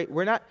 right?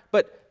 We're not,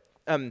 but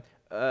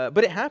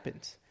it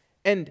happens.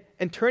 And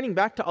turning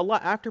back to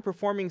Allah after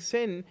performing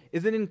sin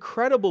is an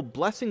incredible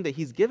blessing that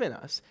He's given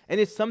us.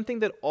 And it's something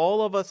that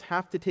all of us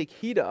have to take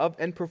heed of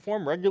and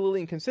perform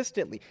regularly and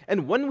consistently.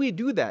 And when we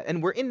do that,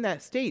 and we're in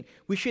that state,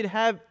 we should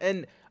have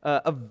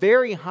a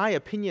very high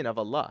opinion of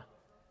Allah.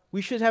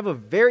 We should have a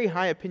very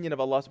high opinion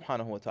of Allah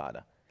subhanahu wa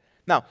ta'ala.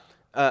 Now,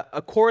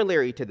 a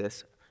corollary to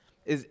this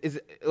is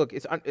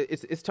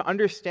to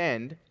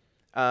understand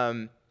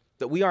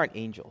that we aren't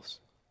angels.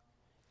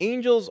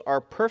 Angels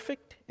are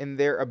perfect in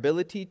their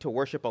ability to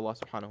worship Allah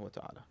subhanahu wa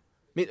ta'ala.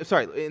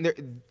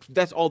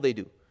 That's all they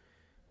do.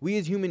 We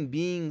as human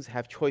beings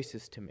have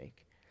choices to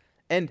make.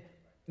 And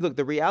look,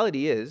 the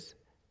reality is,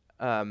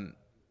 at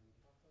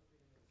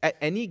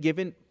any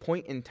given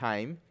point in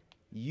time,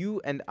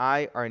 you and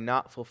I are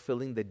not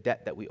fulfilling the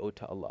debt that we owe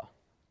to Allah.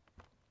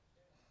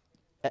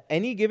 At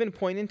any given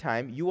point in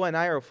time, you and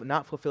I are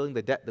not fulfilling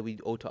the debt that we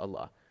owe to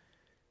Allah.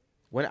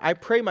 When I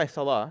pray my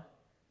salah,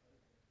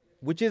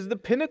 which is the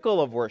pinnacle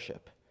of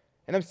worship,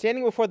 and I'm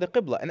standing before the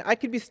Qibla, and I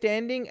could be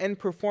standing and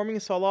performing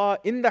salah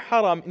in the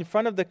haram, in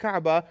front of the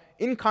Kaaba,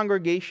 in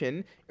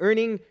congregation,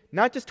 earning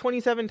not just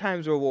 27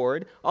 times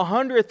reward,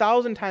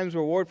 100,000 times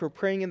reward for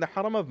praying in the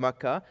haram of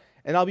Mecca,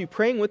 and I'll be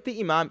praying with the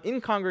imam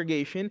in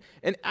congregation,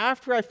 and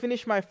after I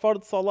finish my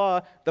fard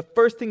salah, the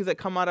first things that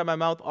come out of my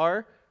mouth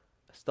are,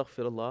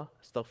 astaghfirullah,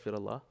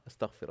 astaghfirullah,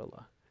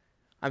 astaghfirullah.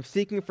 I'm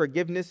seeking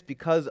forgiveness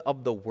because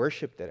of the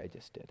worship that I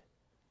just did.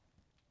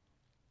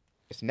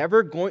 It's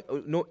never going,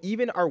 no,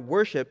 even our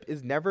worship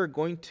is never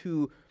going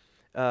to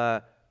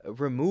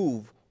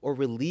remove or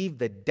relieve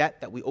the debt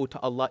that we owe to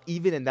Allah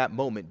even in that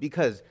moment,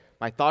 because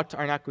my thoughts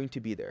are not going to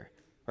be there,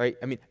 right?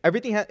 I mean,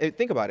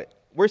 think about it.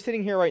 We're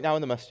sitting here right now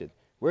in the masjid.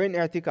 We're in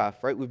i'tikaf,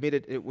 right? We made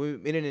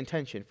an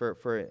intention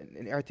for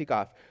an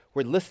i'tikaf.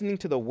 We're listening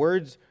to the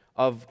words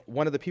of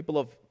one of the people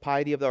of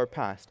piety of our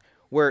past.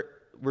 We're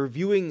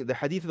reviewing the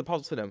hadith of the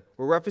Prophet ﷺ.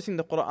 We're referencing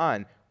the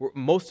Quran.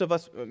 Most of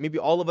us, maybe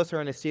all of us,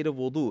 are in a state of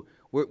wudu.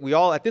 We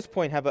all at this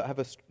point have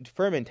a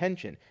firm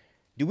intention.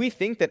 Do we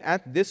think that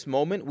at this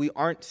moment we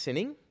aren't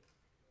sinning?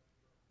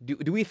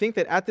 Do we think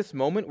that at this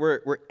moment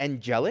we're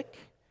angelic?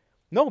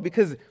 No,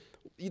 because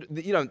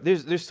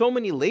there's so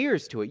many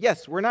layers to it.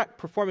 Yes, we're not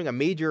performing a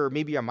major or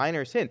maybe a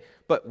minor sin,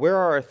 but where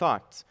are our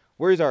thoughts?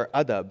 Where's our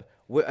adab?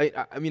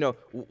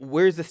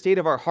 Where's the state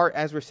of our heart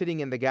as we're sitting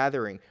in the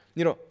gathering?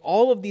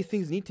 All of these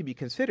things need to be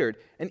considered.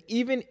 And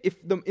even if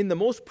in the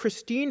most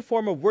pristine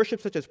form of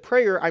worship, such as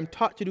prayer, I'm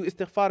taught to do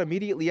istighfar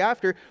immediately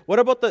after, what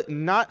about the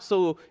not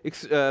so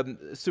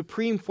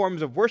supreme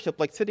forms of worship,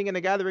 like sitting in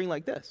a gathering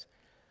like this?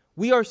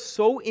 We are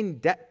so in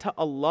debt to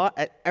Allah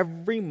at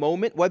every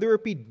moment, whether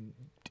it be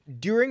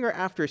during or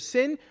after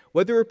sin,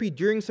 whether it be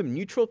during some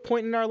neutral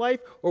point in our life,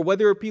 or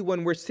whether it be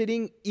when we're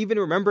sitting, even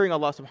remembering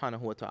Allah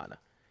subhanahu wa ta'ala.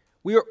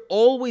 We are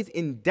always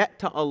in debt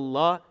to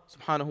Allah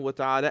subhanahu wa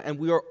ta'ala, and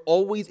we are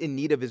always in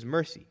need of His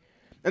mercy.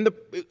 And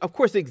of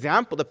course,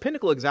 the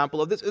pinnacle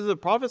example of this is the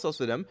Prophet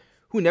ﷺ,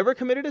 who never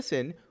committed a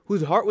sin,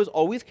 whose heart was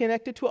always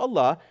connected to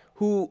Allah,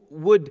 who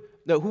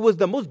was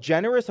the most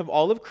generous of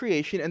all of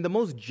creation and the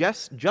most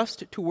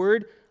just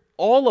toward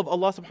all of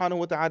Allah subhanahu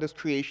wa ta'ala's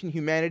creation,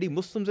 humanity,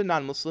 Muslims and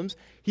non-Muslims.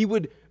 He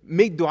would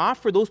make dua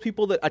for those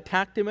people that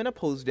attacked him and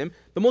opposed him.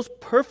 The most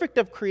perfect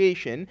of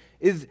creation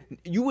is,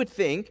 you would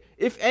think,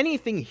 if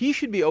anything, he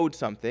should be owed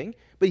something.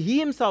 But he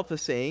himself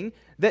is saying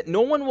that no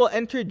one will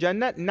enter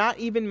Jannah, not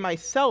even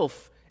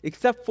myself,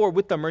 except for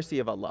with the mercy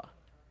of Allah.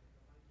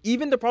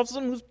 Even the Prophet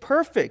who's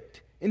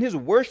perfect in his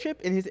worship,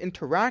 in his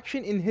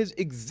interaction, in his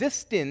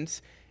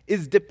existence,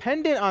 is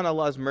dependent on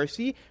Allah's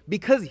mercy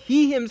because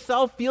he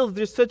himself feels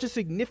there's such a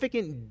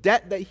significant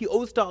debt that he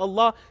owes to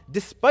Allah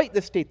despite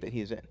the state that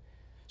he's in.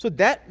 So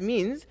that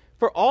means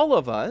for all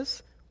of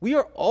us, we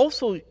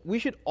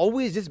should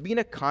always just be in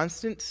a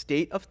constant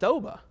state of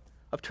tawbah,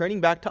 of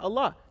turning back to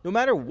Allah, no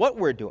matter what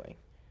we're doing.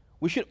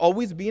 We should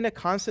always be in a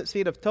constant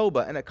state of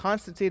tawbah and a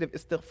constant state of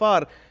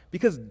istighfar,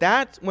 because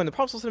that's when the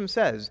Prophet ﷺ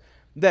says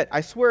that,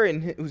 I swear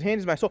in whose hand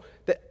is my soul,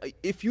 that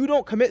if you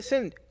don't commit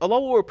sin, Allah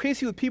will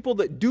replace you with people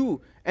that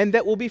do and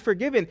that will be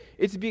forgiven.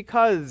 It's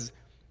because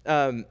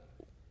part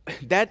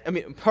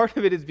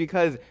of it is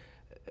because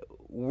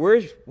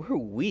we're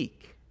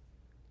weak.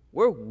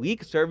 We're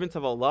weak servants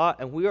of Allah,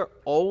 and we are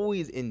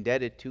always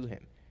indebted to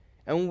Him.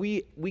 And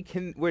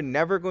we're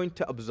never going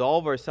to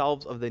absolve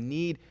ourselves of the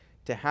need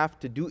to have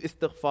to do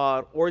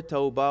istighfar or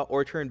tawbah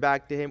or turn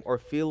back to Him or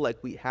feel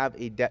like we have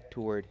a debt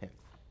toward Him.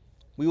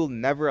 We will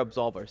never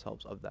absolve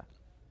ourselves of that.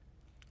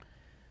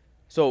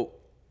 So,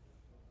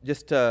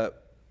 just to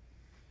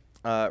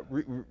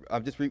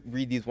I'll just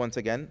read these once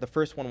again. The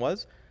first one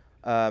was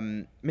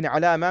من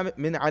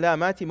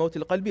علامات موت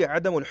القلب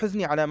عدم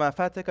الحزن على ما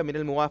فاتك من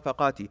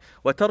الموافقات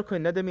وترك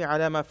الندم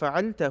على ما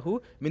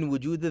فعلته من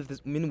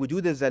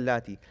وجود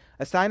الزلات.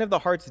 A sign of the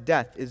heart's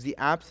death is the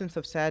absence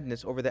of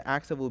sadness over the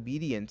acts of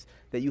obedience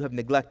that you have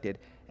neglected,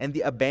 and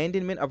the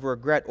abandonment of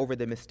regret over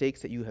the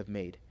mistakes that you have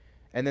made.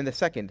 And then the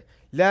second,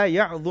 لا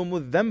يعظم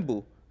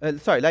الذنب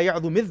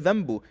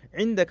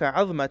عندك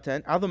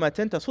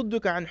عظمة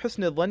تصدك عن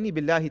حسن الظن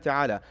بالله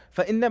تعالى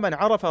فإن من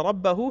عرف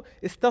ربه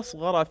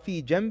استصغر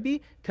في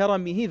جنب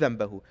كرمه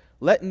ذنبه.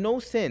 Let no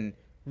sin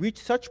reach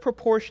such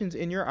proportions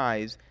in your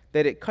eyes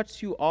that it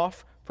cuts you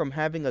off from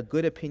having a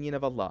good opinion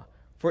of Allah.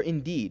 For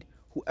indeed,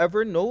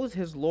 whoever knows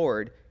his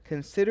Lord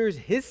considers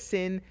his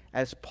sin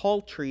as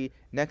paltry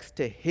next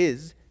to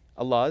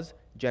Allah's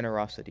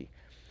generosity.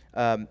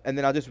 And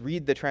then I'll just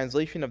read the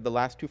translation of the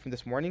last two from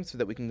this morning so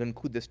that we can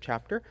conclude this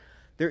chapter.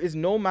 There is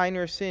no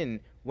minor sin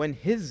when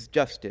His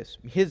justice,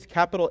 His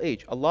capital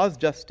H, Allah's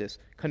justice,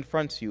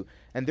 confronts you.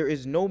 And there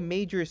is no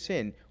major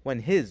sin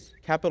when His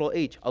capital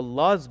H,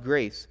 Allah's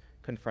grace,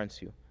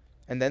 confronts you.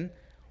 And then,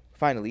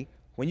 finally,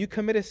 when you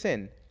commit a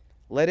sin,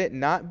 let it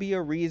not be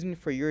a reason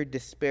for your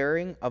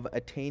despairing of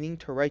attaining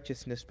to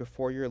righteousness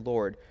before your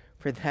Lord,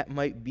 for that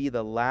might be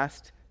the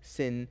last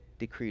sin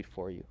decreed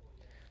for you.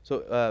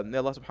 So may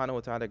Allah subhanahu wa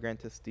ta'ala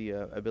grant us the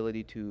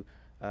ability to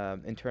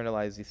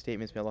internalize these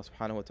statements. May Allah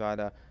subhanahu wa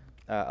ta'ala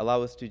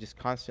allow us to just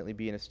constantly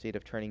be in a state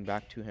of turning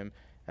back to Him.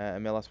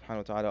 And may Allah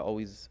subhanahu wa ta'ala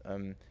always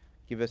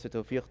give us the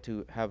tawfiq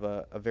to have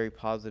a very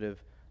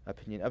positive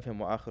opinion of Him.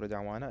 Wa akhiru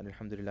da'wana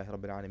alhamdulillahi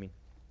rabbil alameen.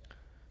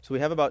 So we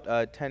have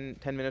about 10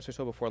 minutes or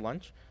so before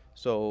lunch.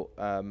 So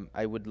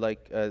I would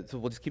like, so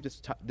we'll just keep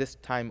this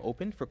time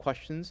open for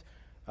questions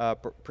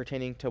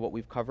pertaining to what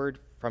we've covered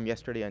from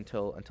yesterday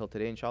until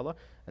today, inshallah,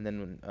 and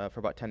then for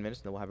about 10 minutes,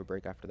 and then we'll have a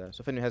break after that.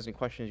 So if anyone has any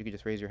questions, you can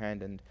just raise your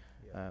hand and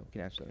we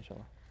can answer them,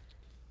 inshallah.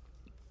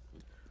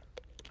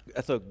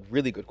 That's a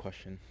really good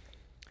question.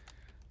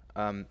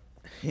 I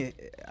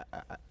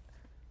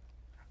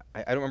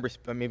don't remember,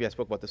 maybe I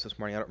spoke about this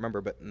morning, I don't remember,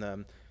 but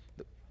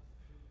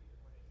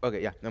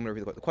okay, yeah, I'm going to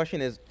read the question. The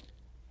question is,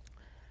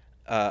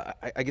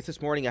 I guess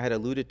this morning I had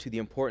alluded to the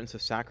importance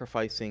of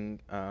sacrificing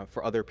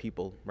for other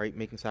people, right?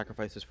 Making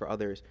sacrifices for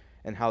others,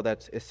 and how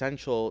that's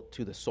essential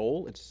to the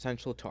soul, it's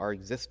essential to our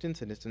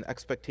existence, and it's an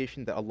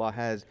expectation that Allah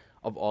has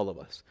of all of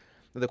us.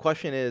 Now, the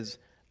question is,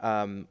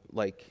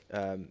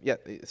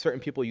 certain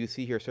people you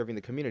see here serving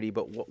the community,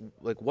 but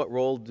what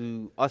role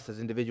do us as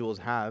individuals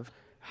have?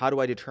 How do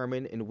I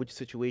determine in which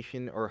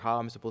situation or how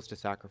I'm supposed to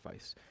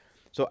sacrifice?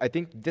 So I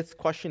think this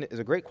question is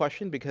a great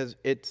question because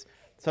it's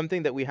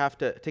something that we have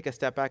to take a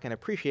step back and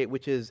appreciate,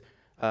 which is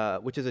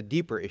which is a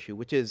deeper issue,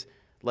 which is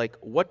like,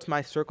 what's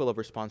my circle of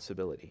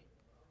responsibility?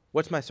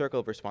 What's my circle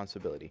of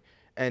responsibility?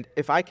 And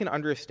if I can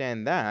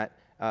understand that,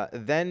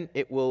 then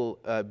it will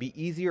be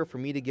easier for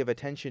me to give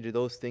attention to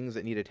those things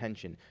that need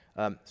attention.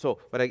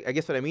 But I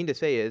guess what I mean to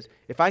say is,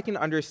 if I can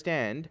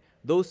understand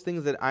those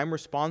things that I'm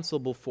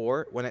responsible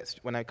for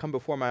when I come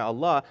before my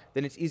Allah,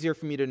 then it's easier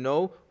for me to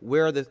know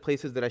where are the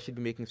places that I should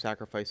be making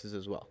sacrifices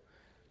as well.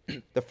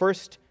 The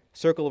first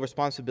circle of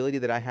responsibility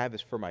that I have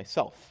is for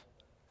myself,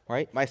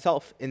 right?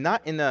 Myself, and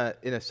not in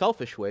a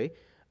selfish way,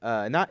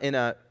 not in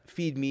a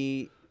feed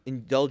me,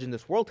 indulge in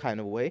this world kind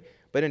of way,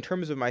 but in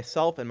terms of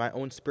myself and my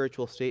own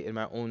spiritual state and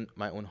my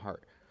own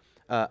heart.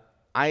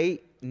 I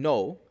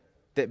know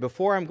that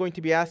before I'm going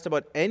to be asked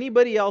about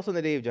anybody else on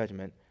the Day of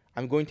Judgment,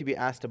 I'm going to be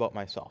asked about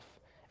myself.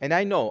 And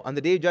I know on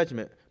the Day of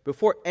Judgment,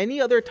 before any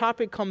other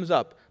topic comes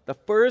up, the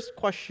first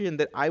question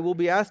that I will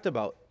be asked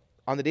about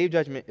on the Day of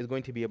Judgment is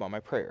going to be about my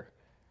prayer.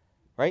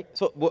 Right?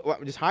 So what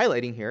I'm just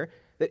highlighting here,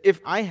 that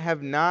if I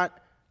have not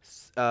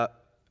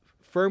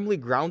firmly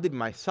grounded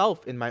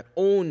myself in my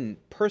own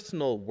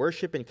personal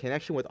worship and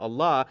connection with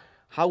Allah,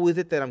 how is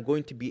it that I'm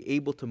going to be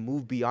able to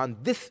move beyond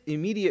this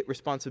immediate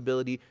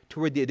responsibility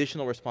toward the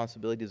additional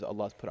responsibilities that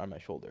Allah has put on my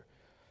shoulder?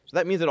 So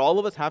that means that all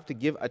of us have to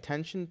give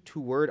attention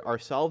toward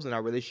ourselves and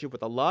our relationship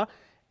with Allah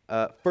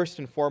first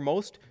and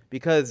foremost,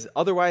 because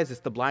otherwise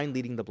it's the blind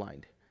leading the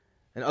blind,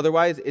 and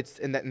otherwise that's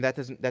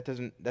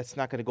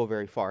not going to go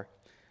very far.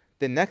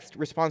 The next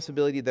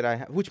responsibility that I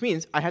have, which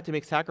means I have to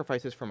make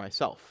sacrifices for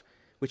myself,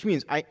 which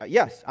means I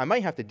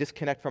might have to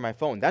disconnect from my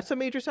phone. That's a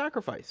major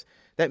sacrifice.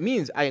 That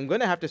means I am going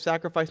to have to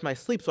sacrifice my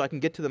sleep so I can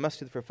get to the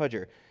masjid for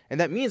Fajr. And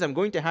that means I'm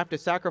going to have to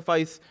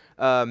sacrifice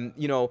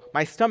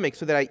my stomach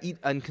so that I eat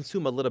and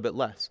consume a little bit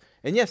less.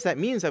 And yes, that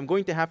means I'm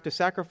going to have to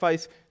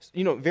sacrifice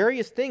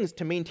various things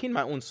to maintain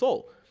my own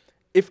soul.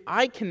 If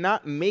I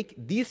cannot make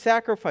these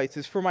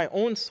sacrifices for my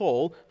own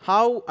soul,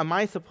 how am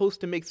I supposed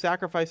to make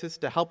sacrifices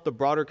to help the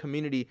broader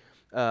community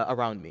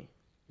around me?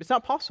 It's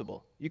not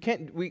possible. You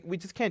can't. We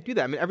just can't do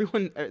that. I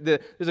mean,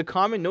 there's a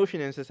common notion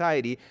in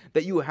society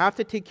that you have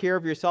to take care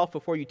of yourself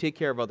before you take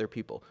care of other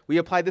people. We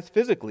apply this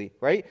physically,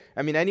 right?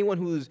 I mean, anyone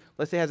who's,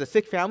 let's say, has a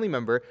sick family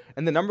member,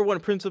 and the number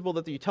one principle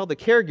that you tell the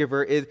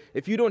caregiver is,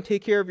 if you don't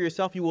take care of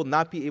yourself, you will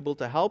not be able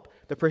to help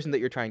the person that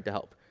you're trying to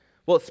help.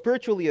 Well,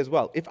 spiritually as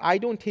well. If I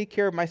don't take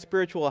care of my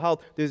spiritual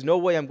health, there's no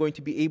way I'm going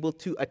to be able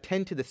to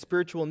attend to the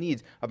spiritual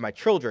needs of my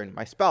children,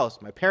 my spouse,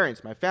 my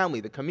parents, my family,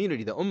 the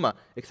community, the ummah,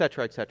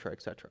 etc., etc.,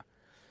 etc.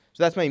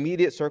 So that's my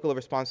immediate circle of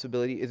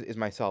responsibility is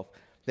myself.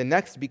 The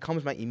next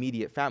becomes my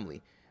immediate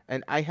family.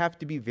 And I have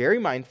to be very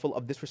mindful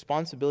of this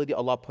responsibility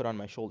Allah put on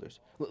my shoulders.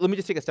 Let me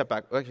just take a step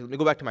back. Actually, let me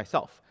go back to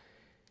myself.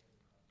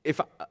 I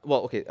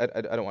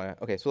don't want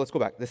to. Okay, so let's go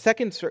back. The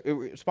second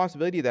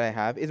responsibility that I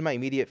have is my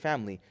immediate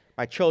family.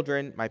 My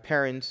children, my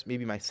parents,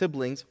 maybe my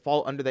siblings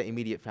fall under that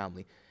immediate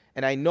family.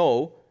 And I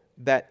know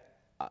that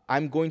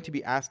I'm going to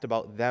be asked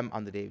about them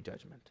on the Day of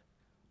Judgment.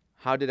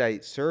 How did I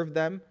serve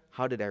them?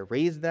 How did I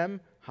raise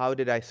them? How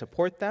did I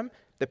support them?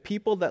 The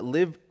people that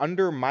live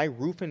under my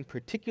roof in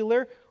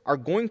particular are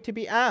going to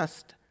be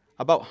asked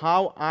about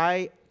how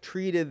I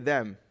treated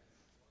them,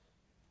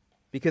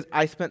 because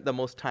I spent the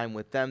most time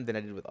with them than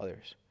I did with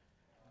others.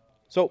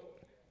 So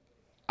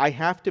I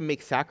have to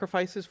make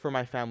sacrifices for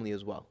my family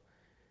as well.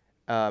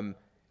 And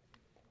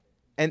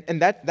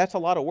that's a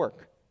lot of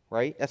work,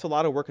 right? That's a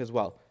lot of work as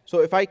well.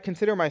 So if I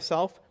consider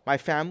myself, my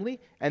family,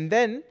 and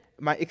then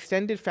my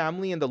extended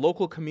family and the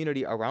local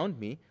community around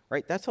me,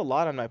 right? That's a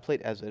lot on my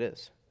plate as it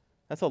is.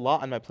 That's a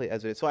lot on my plate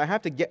as it is. So I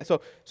have to get, so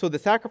the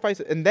sacrifice,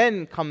 and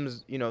then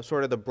comes,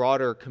 sort of the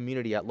broader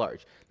community at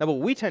large. Now what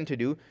we tend to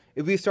do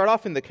is we start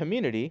off in the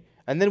community,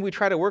 and then we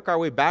try to work our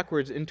way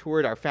backwards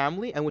toward our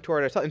family and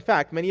toward ourselves. In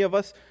fact, many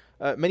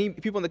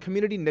people in the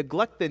community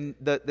neglect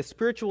the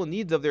spiritual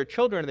needs of their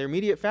children and their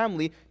immediate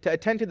family to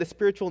attend to the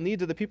spiritual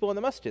needs of the people in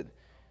the masjid.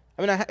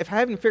 I mean, if I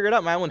haven't figured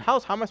out my own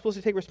house, how am I supposed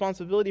to take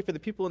responsibility for the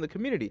people in the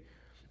community?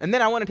 And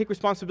then I want to take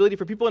responsibility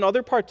for people in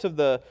other parts of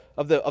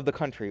the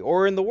country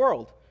or in the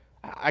world.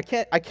 I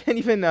can't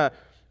even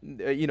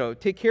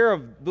take care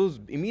of those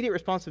immediate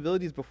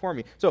responsibilities before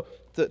me. So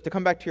to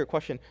come back to your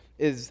question,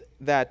 is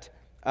that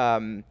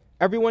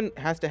everyone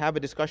has to have a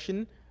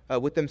discussion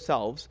with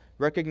themselves,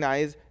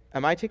 recognize,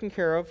 am I taken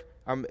care of?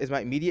 Is my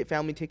immediate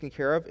family taken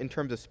care of in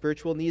terms of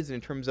spiritual needs and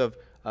in terms of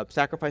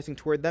sacrificing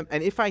toward them?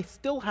 And if I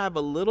still have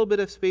a little bit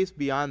of space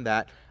beyond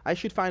that, I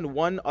should find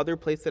one other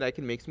place that I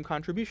can make some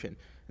contribution.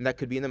 And that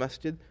could be in the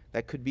masjid,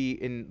 that could be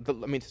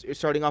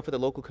starting off with the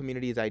local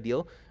community is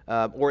ideal,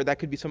 or that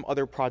could be some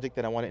other project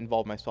that I want to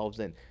involve myself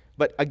in.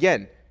 But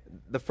again,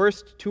 the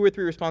first 2 or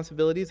 3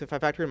 responsibilities, if I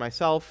factor in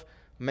myself,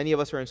 many of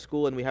us are in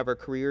school and we have our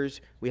careers,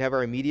 we have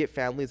our immediate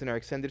families and our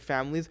extended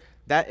families,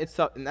 that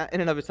in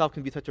and of itself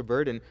can be such a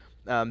burden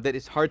that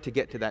it's hard to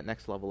get to that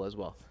next level as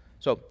well.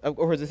 So, of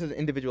course, this is an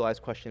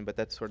individualized question, but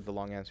that's sort of the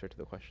long answer to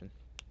the question.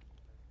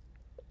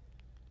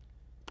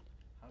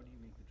 How do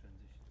you make the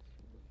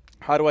transition?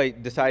 How do I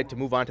decide to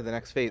move on to the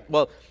next phase?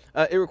 Well,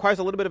 it requires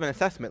a little bit of an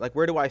assessment. Like,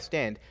 where do I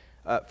stand?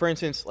 For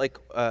instance,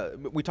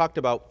 we talked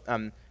about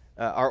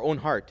our own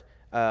heart.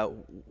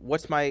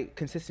 What's my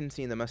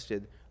consistency in the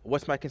masjid?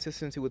 What's my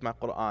consistency with my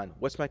Quran?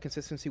 What's my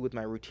consistency with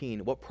my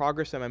routine? What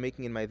progress am I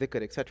making in my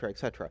dhikr, etc.,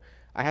 etc.?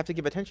 I have to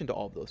give attention to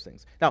all of those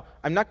things. Now,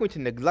 I'm not going to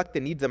neglect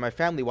the needs of my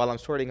family while I'm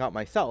sorting out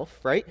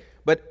myself, right?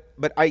 But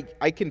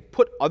I can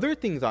put other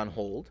things on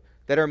hold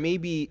that are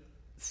maybe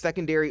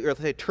secondary or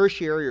let's say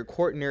tertiary or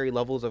quaternary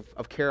levels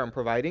of care I'm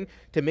providing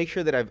to make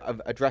sure that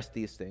I've addressed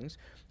these things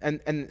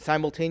and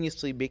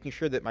simultaneously making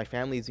sure that my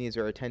family's needs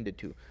are attended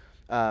to.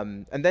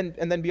 And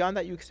then beyond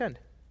that, you extend.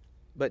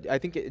 But I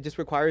think it just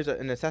requires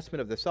an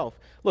assessment of the self.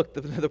 Look,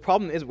 the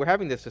problem is we're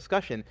having this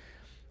discussion.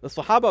 The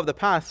Sahaba of the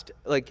past,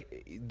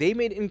 like, they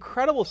made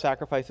incredible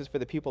sacrifices for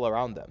the people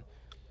around them.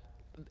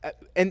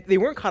 And they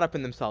weren't caught up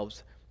in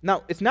themselves.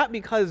 Now, it's not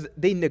because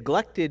they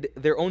neglected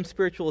their own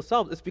spiritual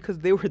selves. It's because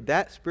they were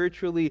that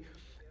spiritually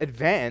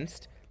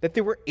advanced that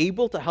they were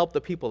able to help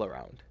the people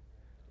around.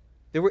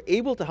 They were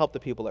able to help the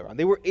people around.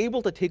 They were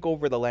able to take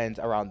over the lands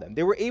around them.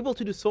 They were able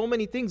to do so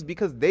many things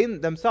because they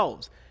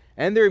themselves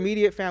and their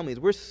immediate families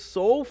were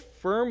so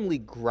firmly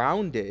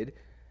grounded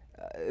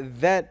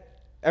that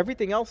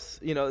everything else,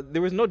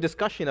 there was no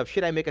discussion of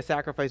should I make a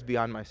sacrifice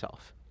beyond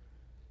myself.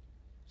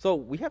 So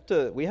we have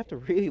to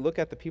really look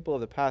at the people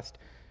of the past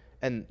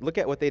and look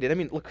at what they did. I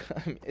mean, look,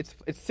 it's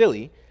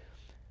silly,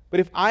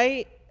 but if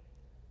I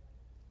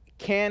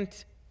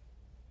can't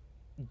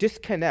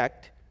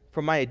disconnect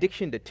from my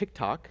addiction to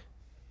TikTok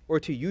or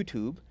to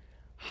YouTube,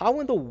 how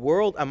in the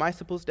world am I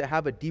supposed to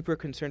have a deeper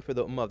concern for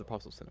the ummah of the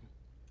Prophet ﷺ?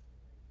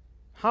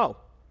 How?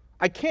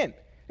 I can't.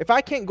 If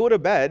I can't go to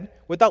bed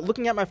without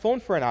looking at my phone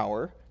for an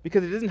hour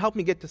because it doesn't help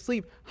me get to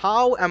sleep,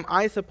 how am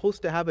I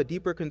supposed to have a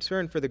deeper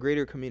concern for the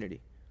greater community?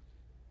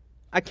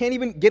 I can't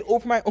even get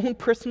over my own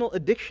personal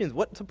addictions.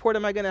 What support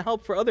am I going to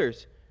help for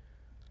others?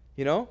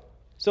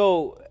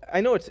 So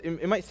I know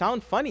it might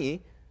sound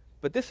funny,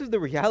 but this is the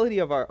reality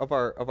of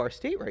our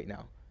state right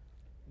now.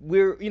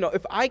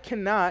 If I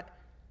cannot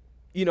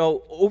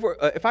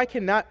if I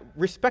cannot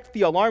respect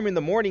the alarm in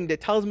the morning that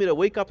tells me to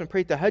wake up and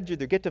pray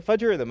tahajjud or get to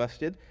fajr in the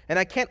masjid, and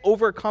I can't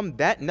overcome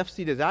that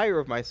nafsi desire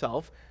of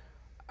myself,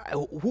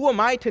 who am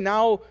I to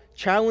now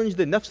challenge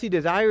the nafsi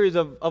desires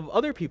of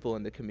other people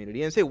in the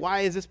community and say, why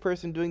is this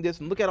person doing this?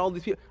 And look at all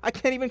these people. I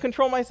can't even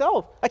control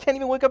myself. I can't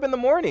even wake up in the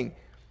morning.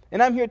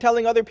 And I'm here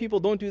telling other people,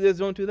 don't do this,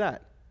 don't do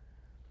that.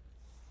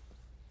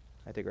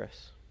 I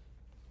digress.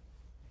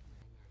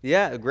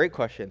 Yeah, a great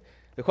question.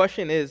 The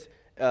question is,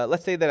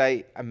 let's say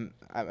that I'm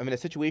in a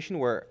situation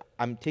where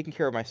I'm taking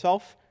care of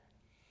myself,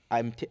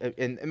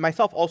 and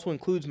myself also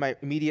includes my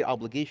immediate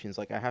obligations.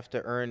 Like I have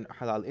to earn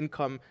halal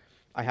income,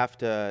 I have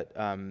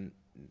to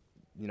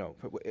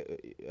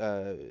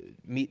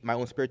meet my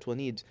own spiritual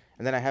needs,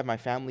 and then I have my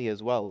family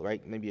as well,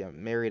 right? Maybe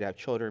I'm married, I have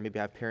children, maybe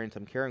I have parents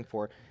I'm caring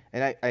for,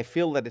 and I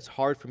feel that it's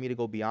hard for me to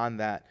go beyond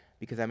that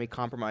because I may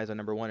compromise on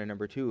number one and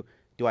number two.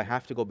 Do I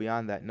have to go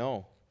beyond that?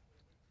 No.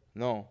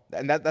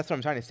 And that's what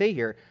I'm trying to say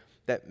here,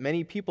 that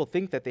many people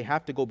think that they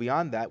have to go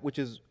beyond that, which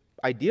is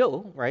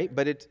ideal, right?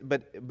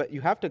 But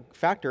you have to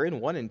factor in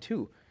 1 and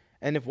 2.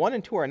 And if 1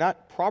 and 2 are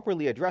not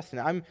properly addressed,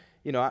 and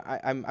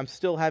I'm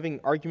still having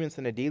arguments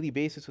on a daily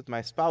basis with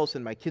my spouse,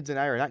 and my kids and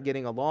I are not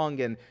getting along,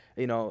 and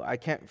I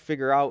can't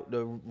figure out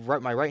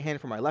my right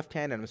hand from my left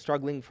hand, and I'm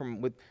struggling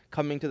with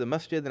coming to the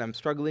masjid, and I'm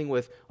struggling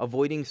with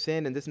avoiding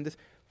sin and this and this.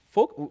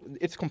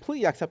 It's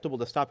completely acceptable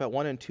to stop at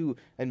 1 and 2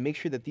 and make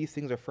sure that these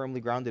things are firmly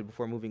grounded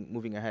before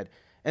moving ahead.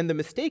 And the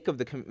mistake of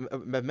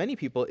many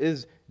people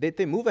is that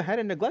they move ahead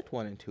and neglect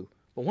 1 and 2.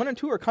 But 1 and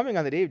 2 are coming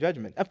on the Day of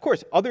Judgment. Of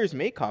course, others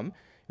may come,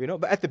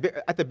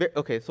 but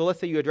okay, so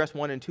let's say you address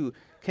 1 and 2.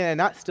 Can I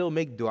not still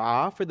make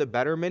dua for the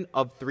betterment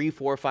of 3,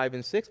 4, 5,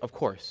 and 6? Of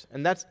course.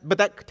 But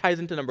that ties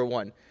into number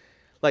 1.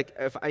 Like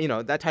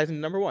that ties into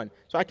number 1.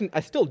 So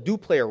I still do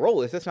play a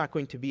role. It's just not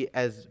going to be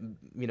as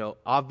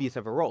obvious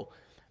of a role.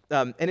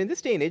 And in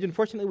this day and age,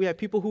 unfortunately, we have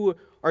people who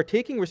are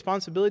taking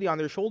responsibility on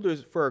their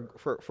shoulders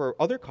for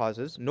other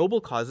causes, noble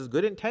causes,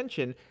 good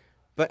intention,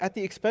 but at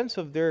the expense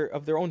of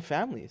their own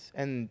families,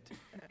 and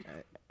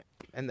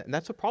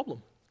that's a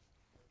problem.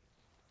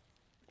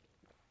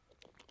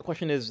 The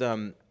question is,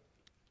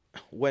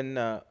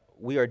 when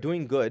we are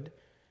doing good,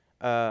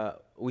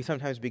 we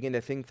sometimes begin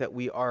to think that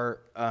we are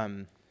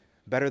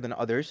better than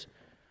others.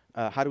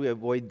 How do we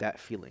avoid that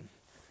feeling?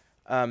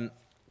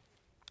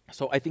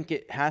 So I think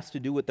it has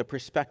to do with the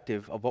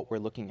perspective of what we're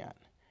looking at.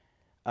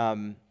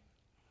 I'll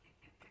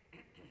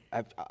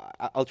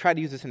try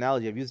to use this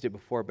analogy. I've used it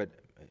before, but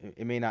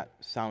it may not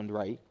sound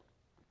right.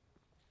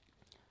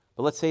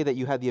 But let's say that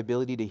you had the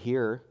ability to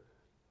hear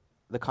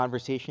the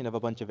conversation of a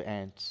bunch of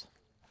ants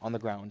on the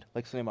ground,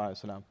 like Sulaiman alayhi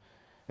salam.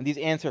 And these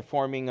ants are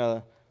forming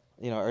or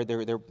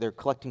they're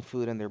collecting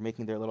food and they're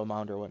making their little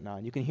mound or whatnot.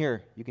 And you can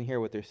hear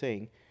what they're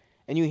saying.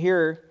 And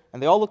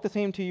they all look the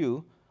same to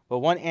you. But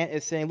one ant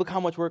is saying, look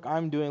how much work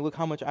I'm doing, look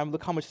how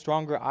much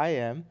stronger I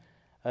am,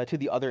 to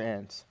the other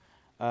ants.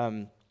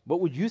 What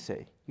would you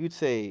say? You'd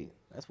say,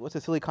 what's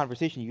a silly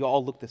conversation? You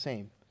all look the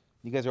same.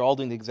 You guys are all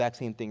doing the exact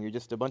same thing. You're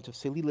just a bunch of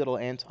silly little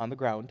ants on the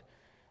ground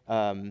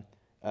that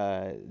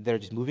are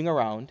just moving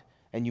around.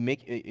 and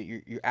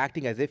you're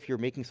acting as if you're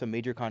making some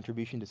major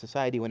contribution to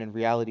society when in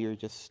reality you're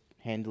just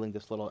handling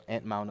this little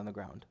ant mound on the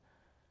ground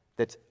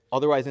that's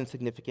otherwise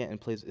insignificant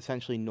and plays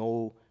essentially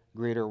no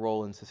greater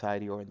role in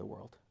society or in the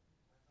world.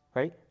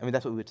 Right? I mean,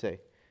 that's what we would say.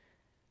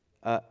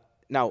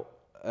 Now,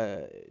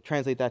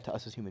 translate that to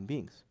us as human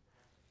beings.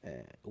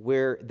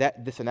 Where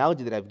this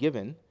analogy that I've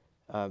given,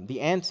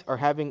 the ants are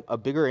having a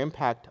bigger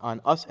impact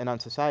on us and on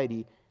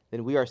society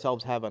than we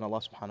ourselves have on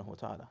Allah subhanahu wa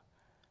ta'ala.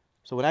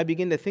 So when I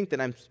begin to think that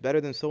I'm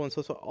better than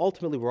so-and-so, so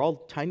ultimately we're all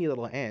tiny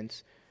little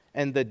ants,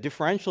 and the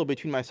differential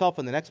between myself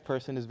and the next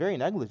person is very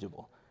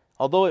negligible.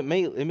 Although it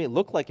may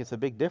look like it's a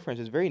big difference,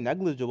 it's very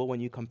negligible when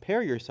you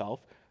compare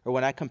yourself, or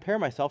when I compare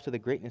myself to the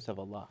greatness of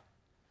Allah.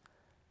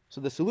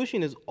 So the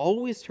solution is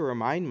always to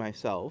remind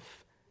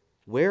myself,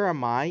 where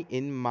am I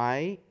in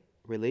my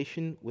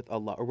relation with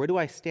Allah? Or where do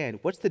I stand?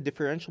 What's the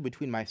differential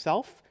between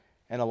myself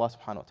and Allah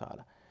subhanahu wa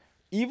ta'ala?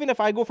 Even if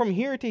I go from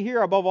here to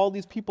here above all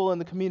these people in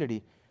the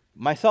community,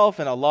 myself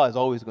and Allah is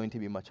always going to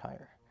be much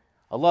higher.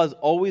 Allah is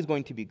always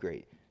going to be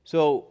great.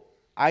 So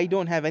I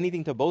don't have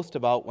anything to boast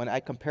about when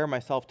I compare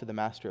myself to the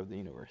master of the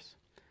universe.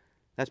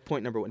 That's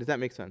point number one. Does that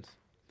make sense?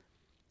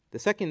 The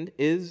second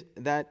is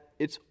that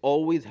it's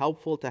always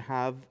helpful to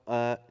have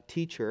a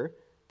teacher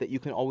that you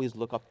can always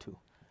look up to,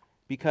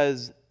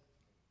 because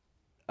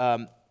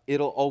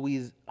it'll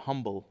always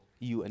humble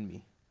you and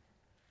me.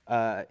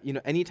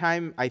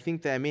 Anytime I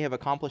think that I may have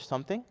accomplished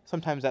something,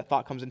 sometimes that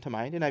thought comes into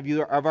mind, and I've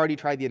already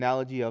tried the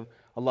analogy of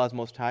Allah's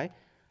Most High.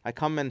 I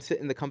come and sit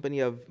in the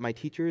company of my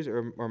teachers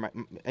or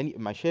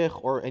my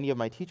Shaykh or any of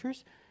my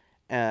teachers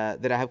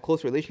that I have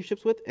close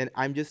relationships with, and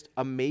I'm just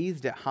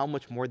amazed at how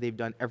much more they've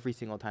done every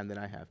single time than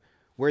I have.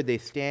 Where they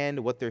stand,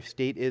 what their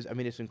state is, I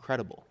mean, it's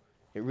incredible.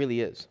 It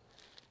really is.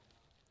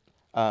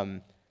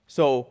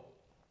 So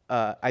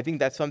I think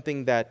that's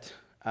something that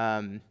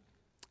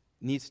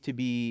needs to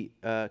be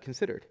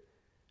considered.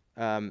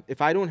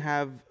 If I don't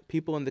have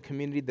people in the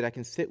community that I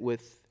can sit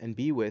with and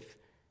be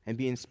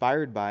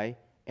inspired by,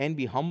 and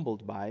be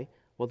humbled by,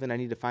 well, then I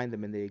need to find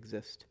them, and they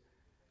exist.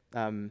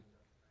 The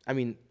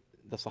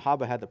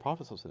Sahaba had the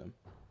Prophet ﷺ.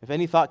 If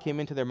any thought came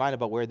into their mind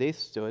about where they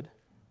stood,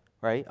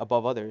 right,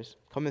 above others,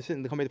 come and sit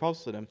in the company of the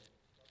Prophet ﷺ.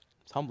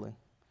 It's humbling.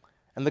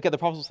 And look at the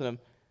Prophet ﷺ.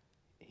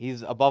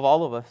 He's above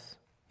all of us.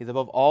 He's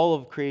above all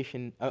of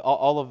creation,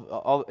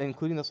 all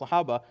including the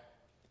Sahaba.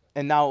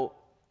 And now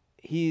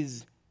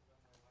he's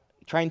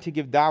trying to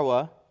give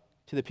da'wah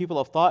to the people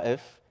of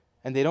Ta'if,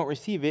 and they don't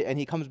receive it, and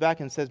he comes back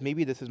and says,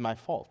 maybe this is my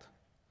fault.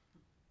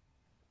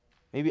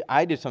 Maybe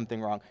I did something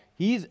wrong.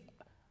 He's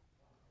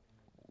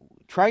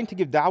trying to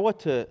give da'wah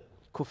to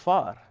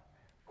kuffar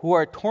who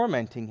are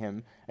tormenting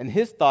him, and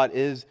his thought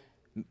is,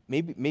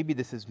 maybe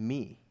this is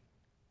me.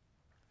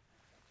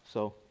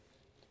 So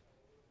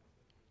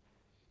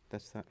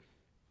that's that.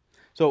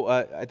 So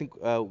I think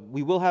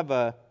we will have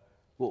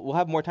we'll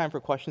have more time for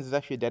questions. There's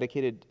actually a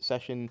dedicated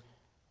session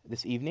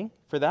this evening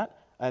for that,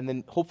 and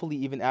then hopefully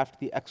even after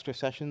the extra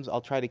sessions,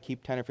 I'll try to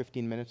keep 10 or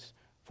 15 minutes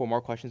for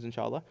more questions,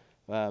 inshallah.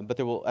 But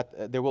there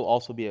will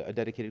also be a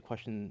dedicated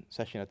question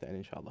session at the end,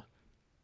 inshallah.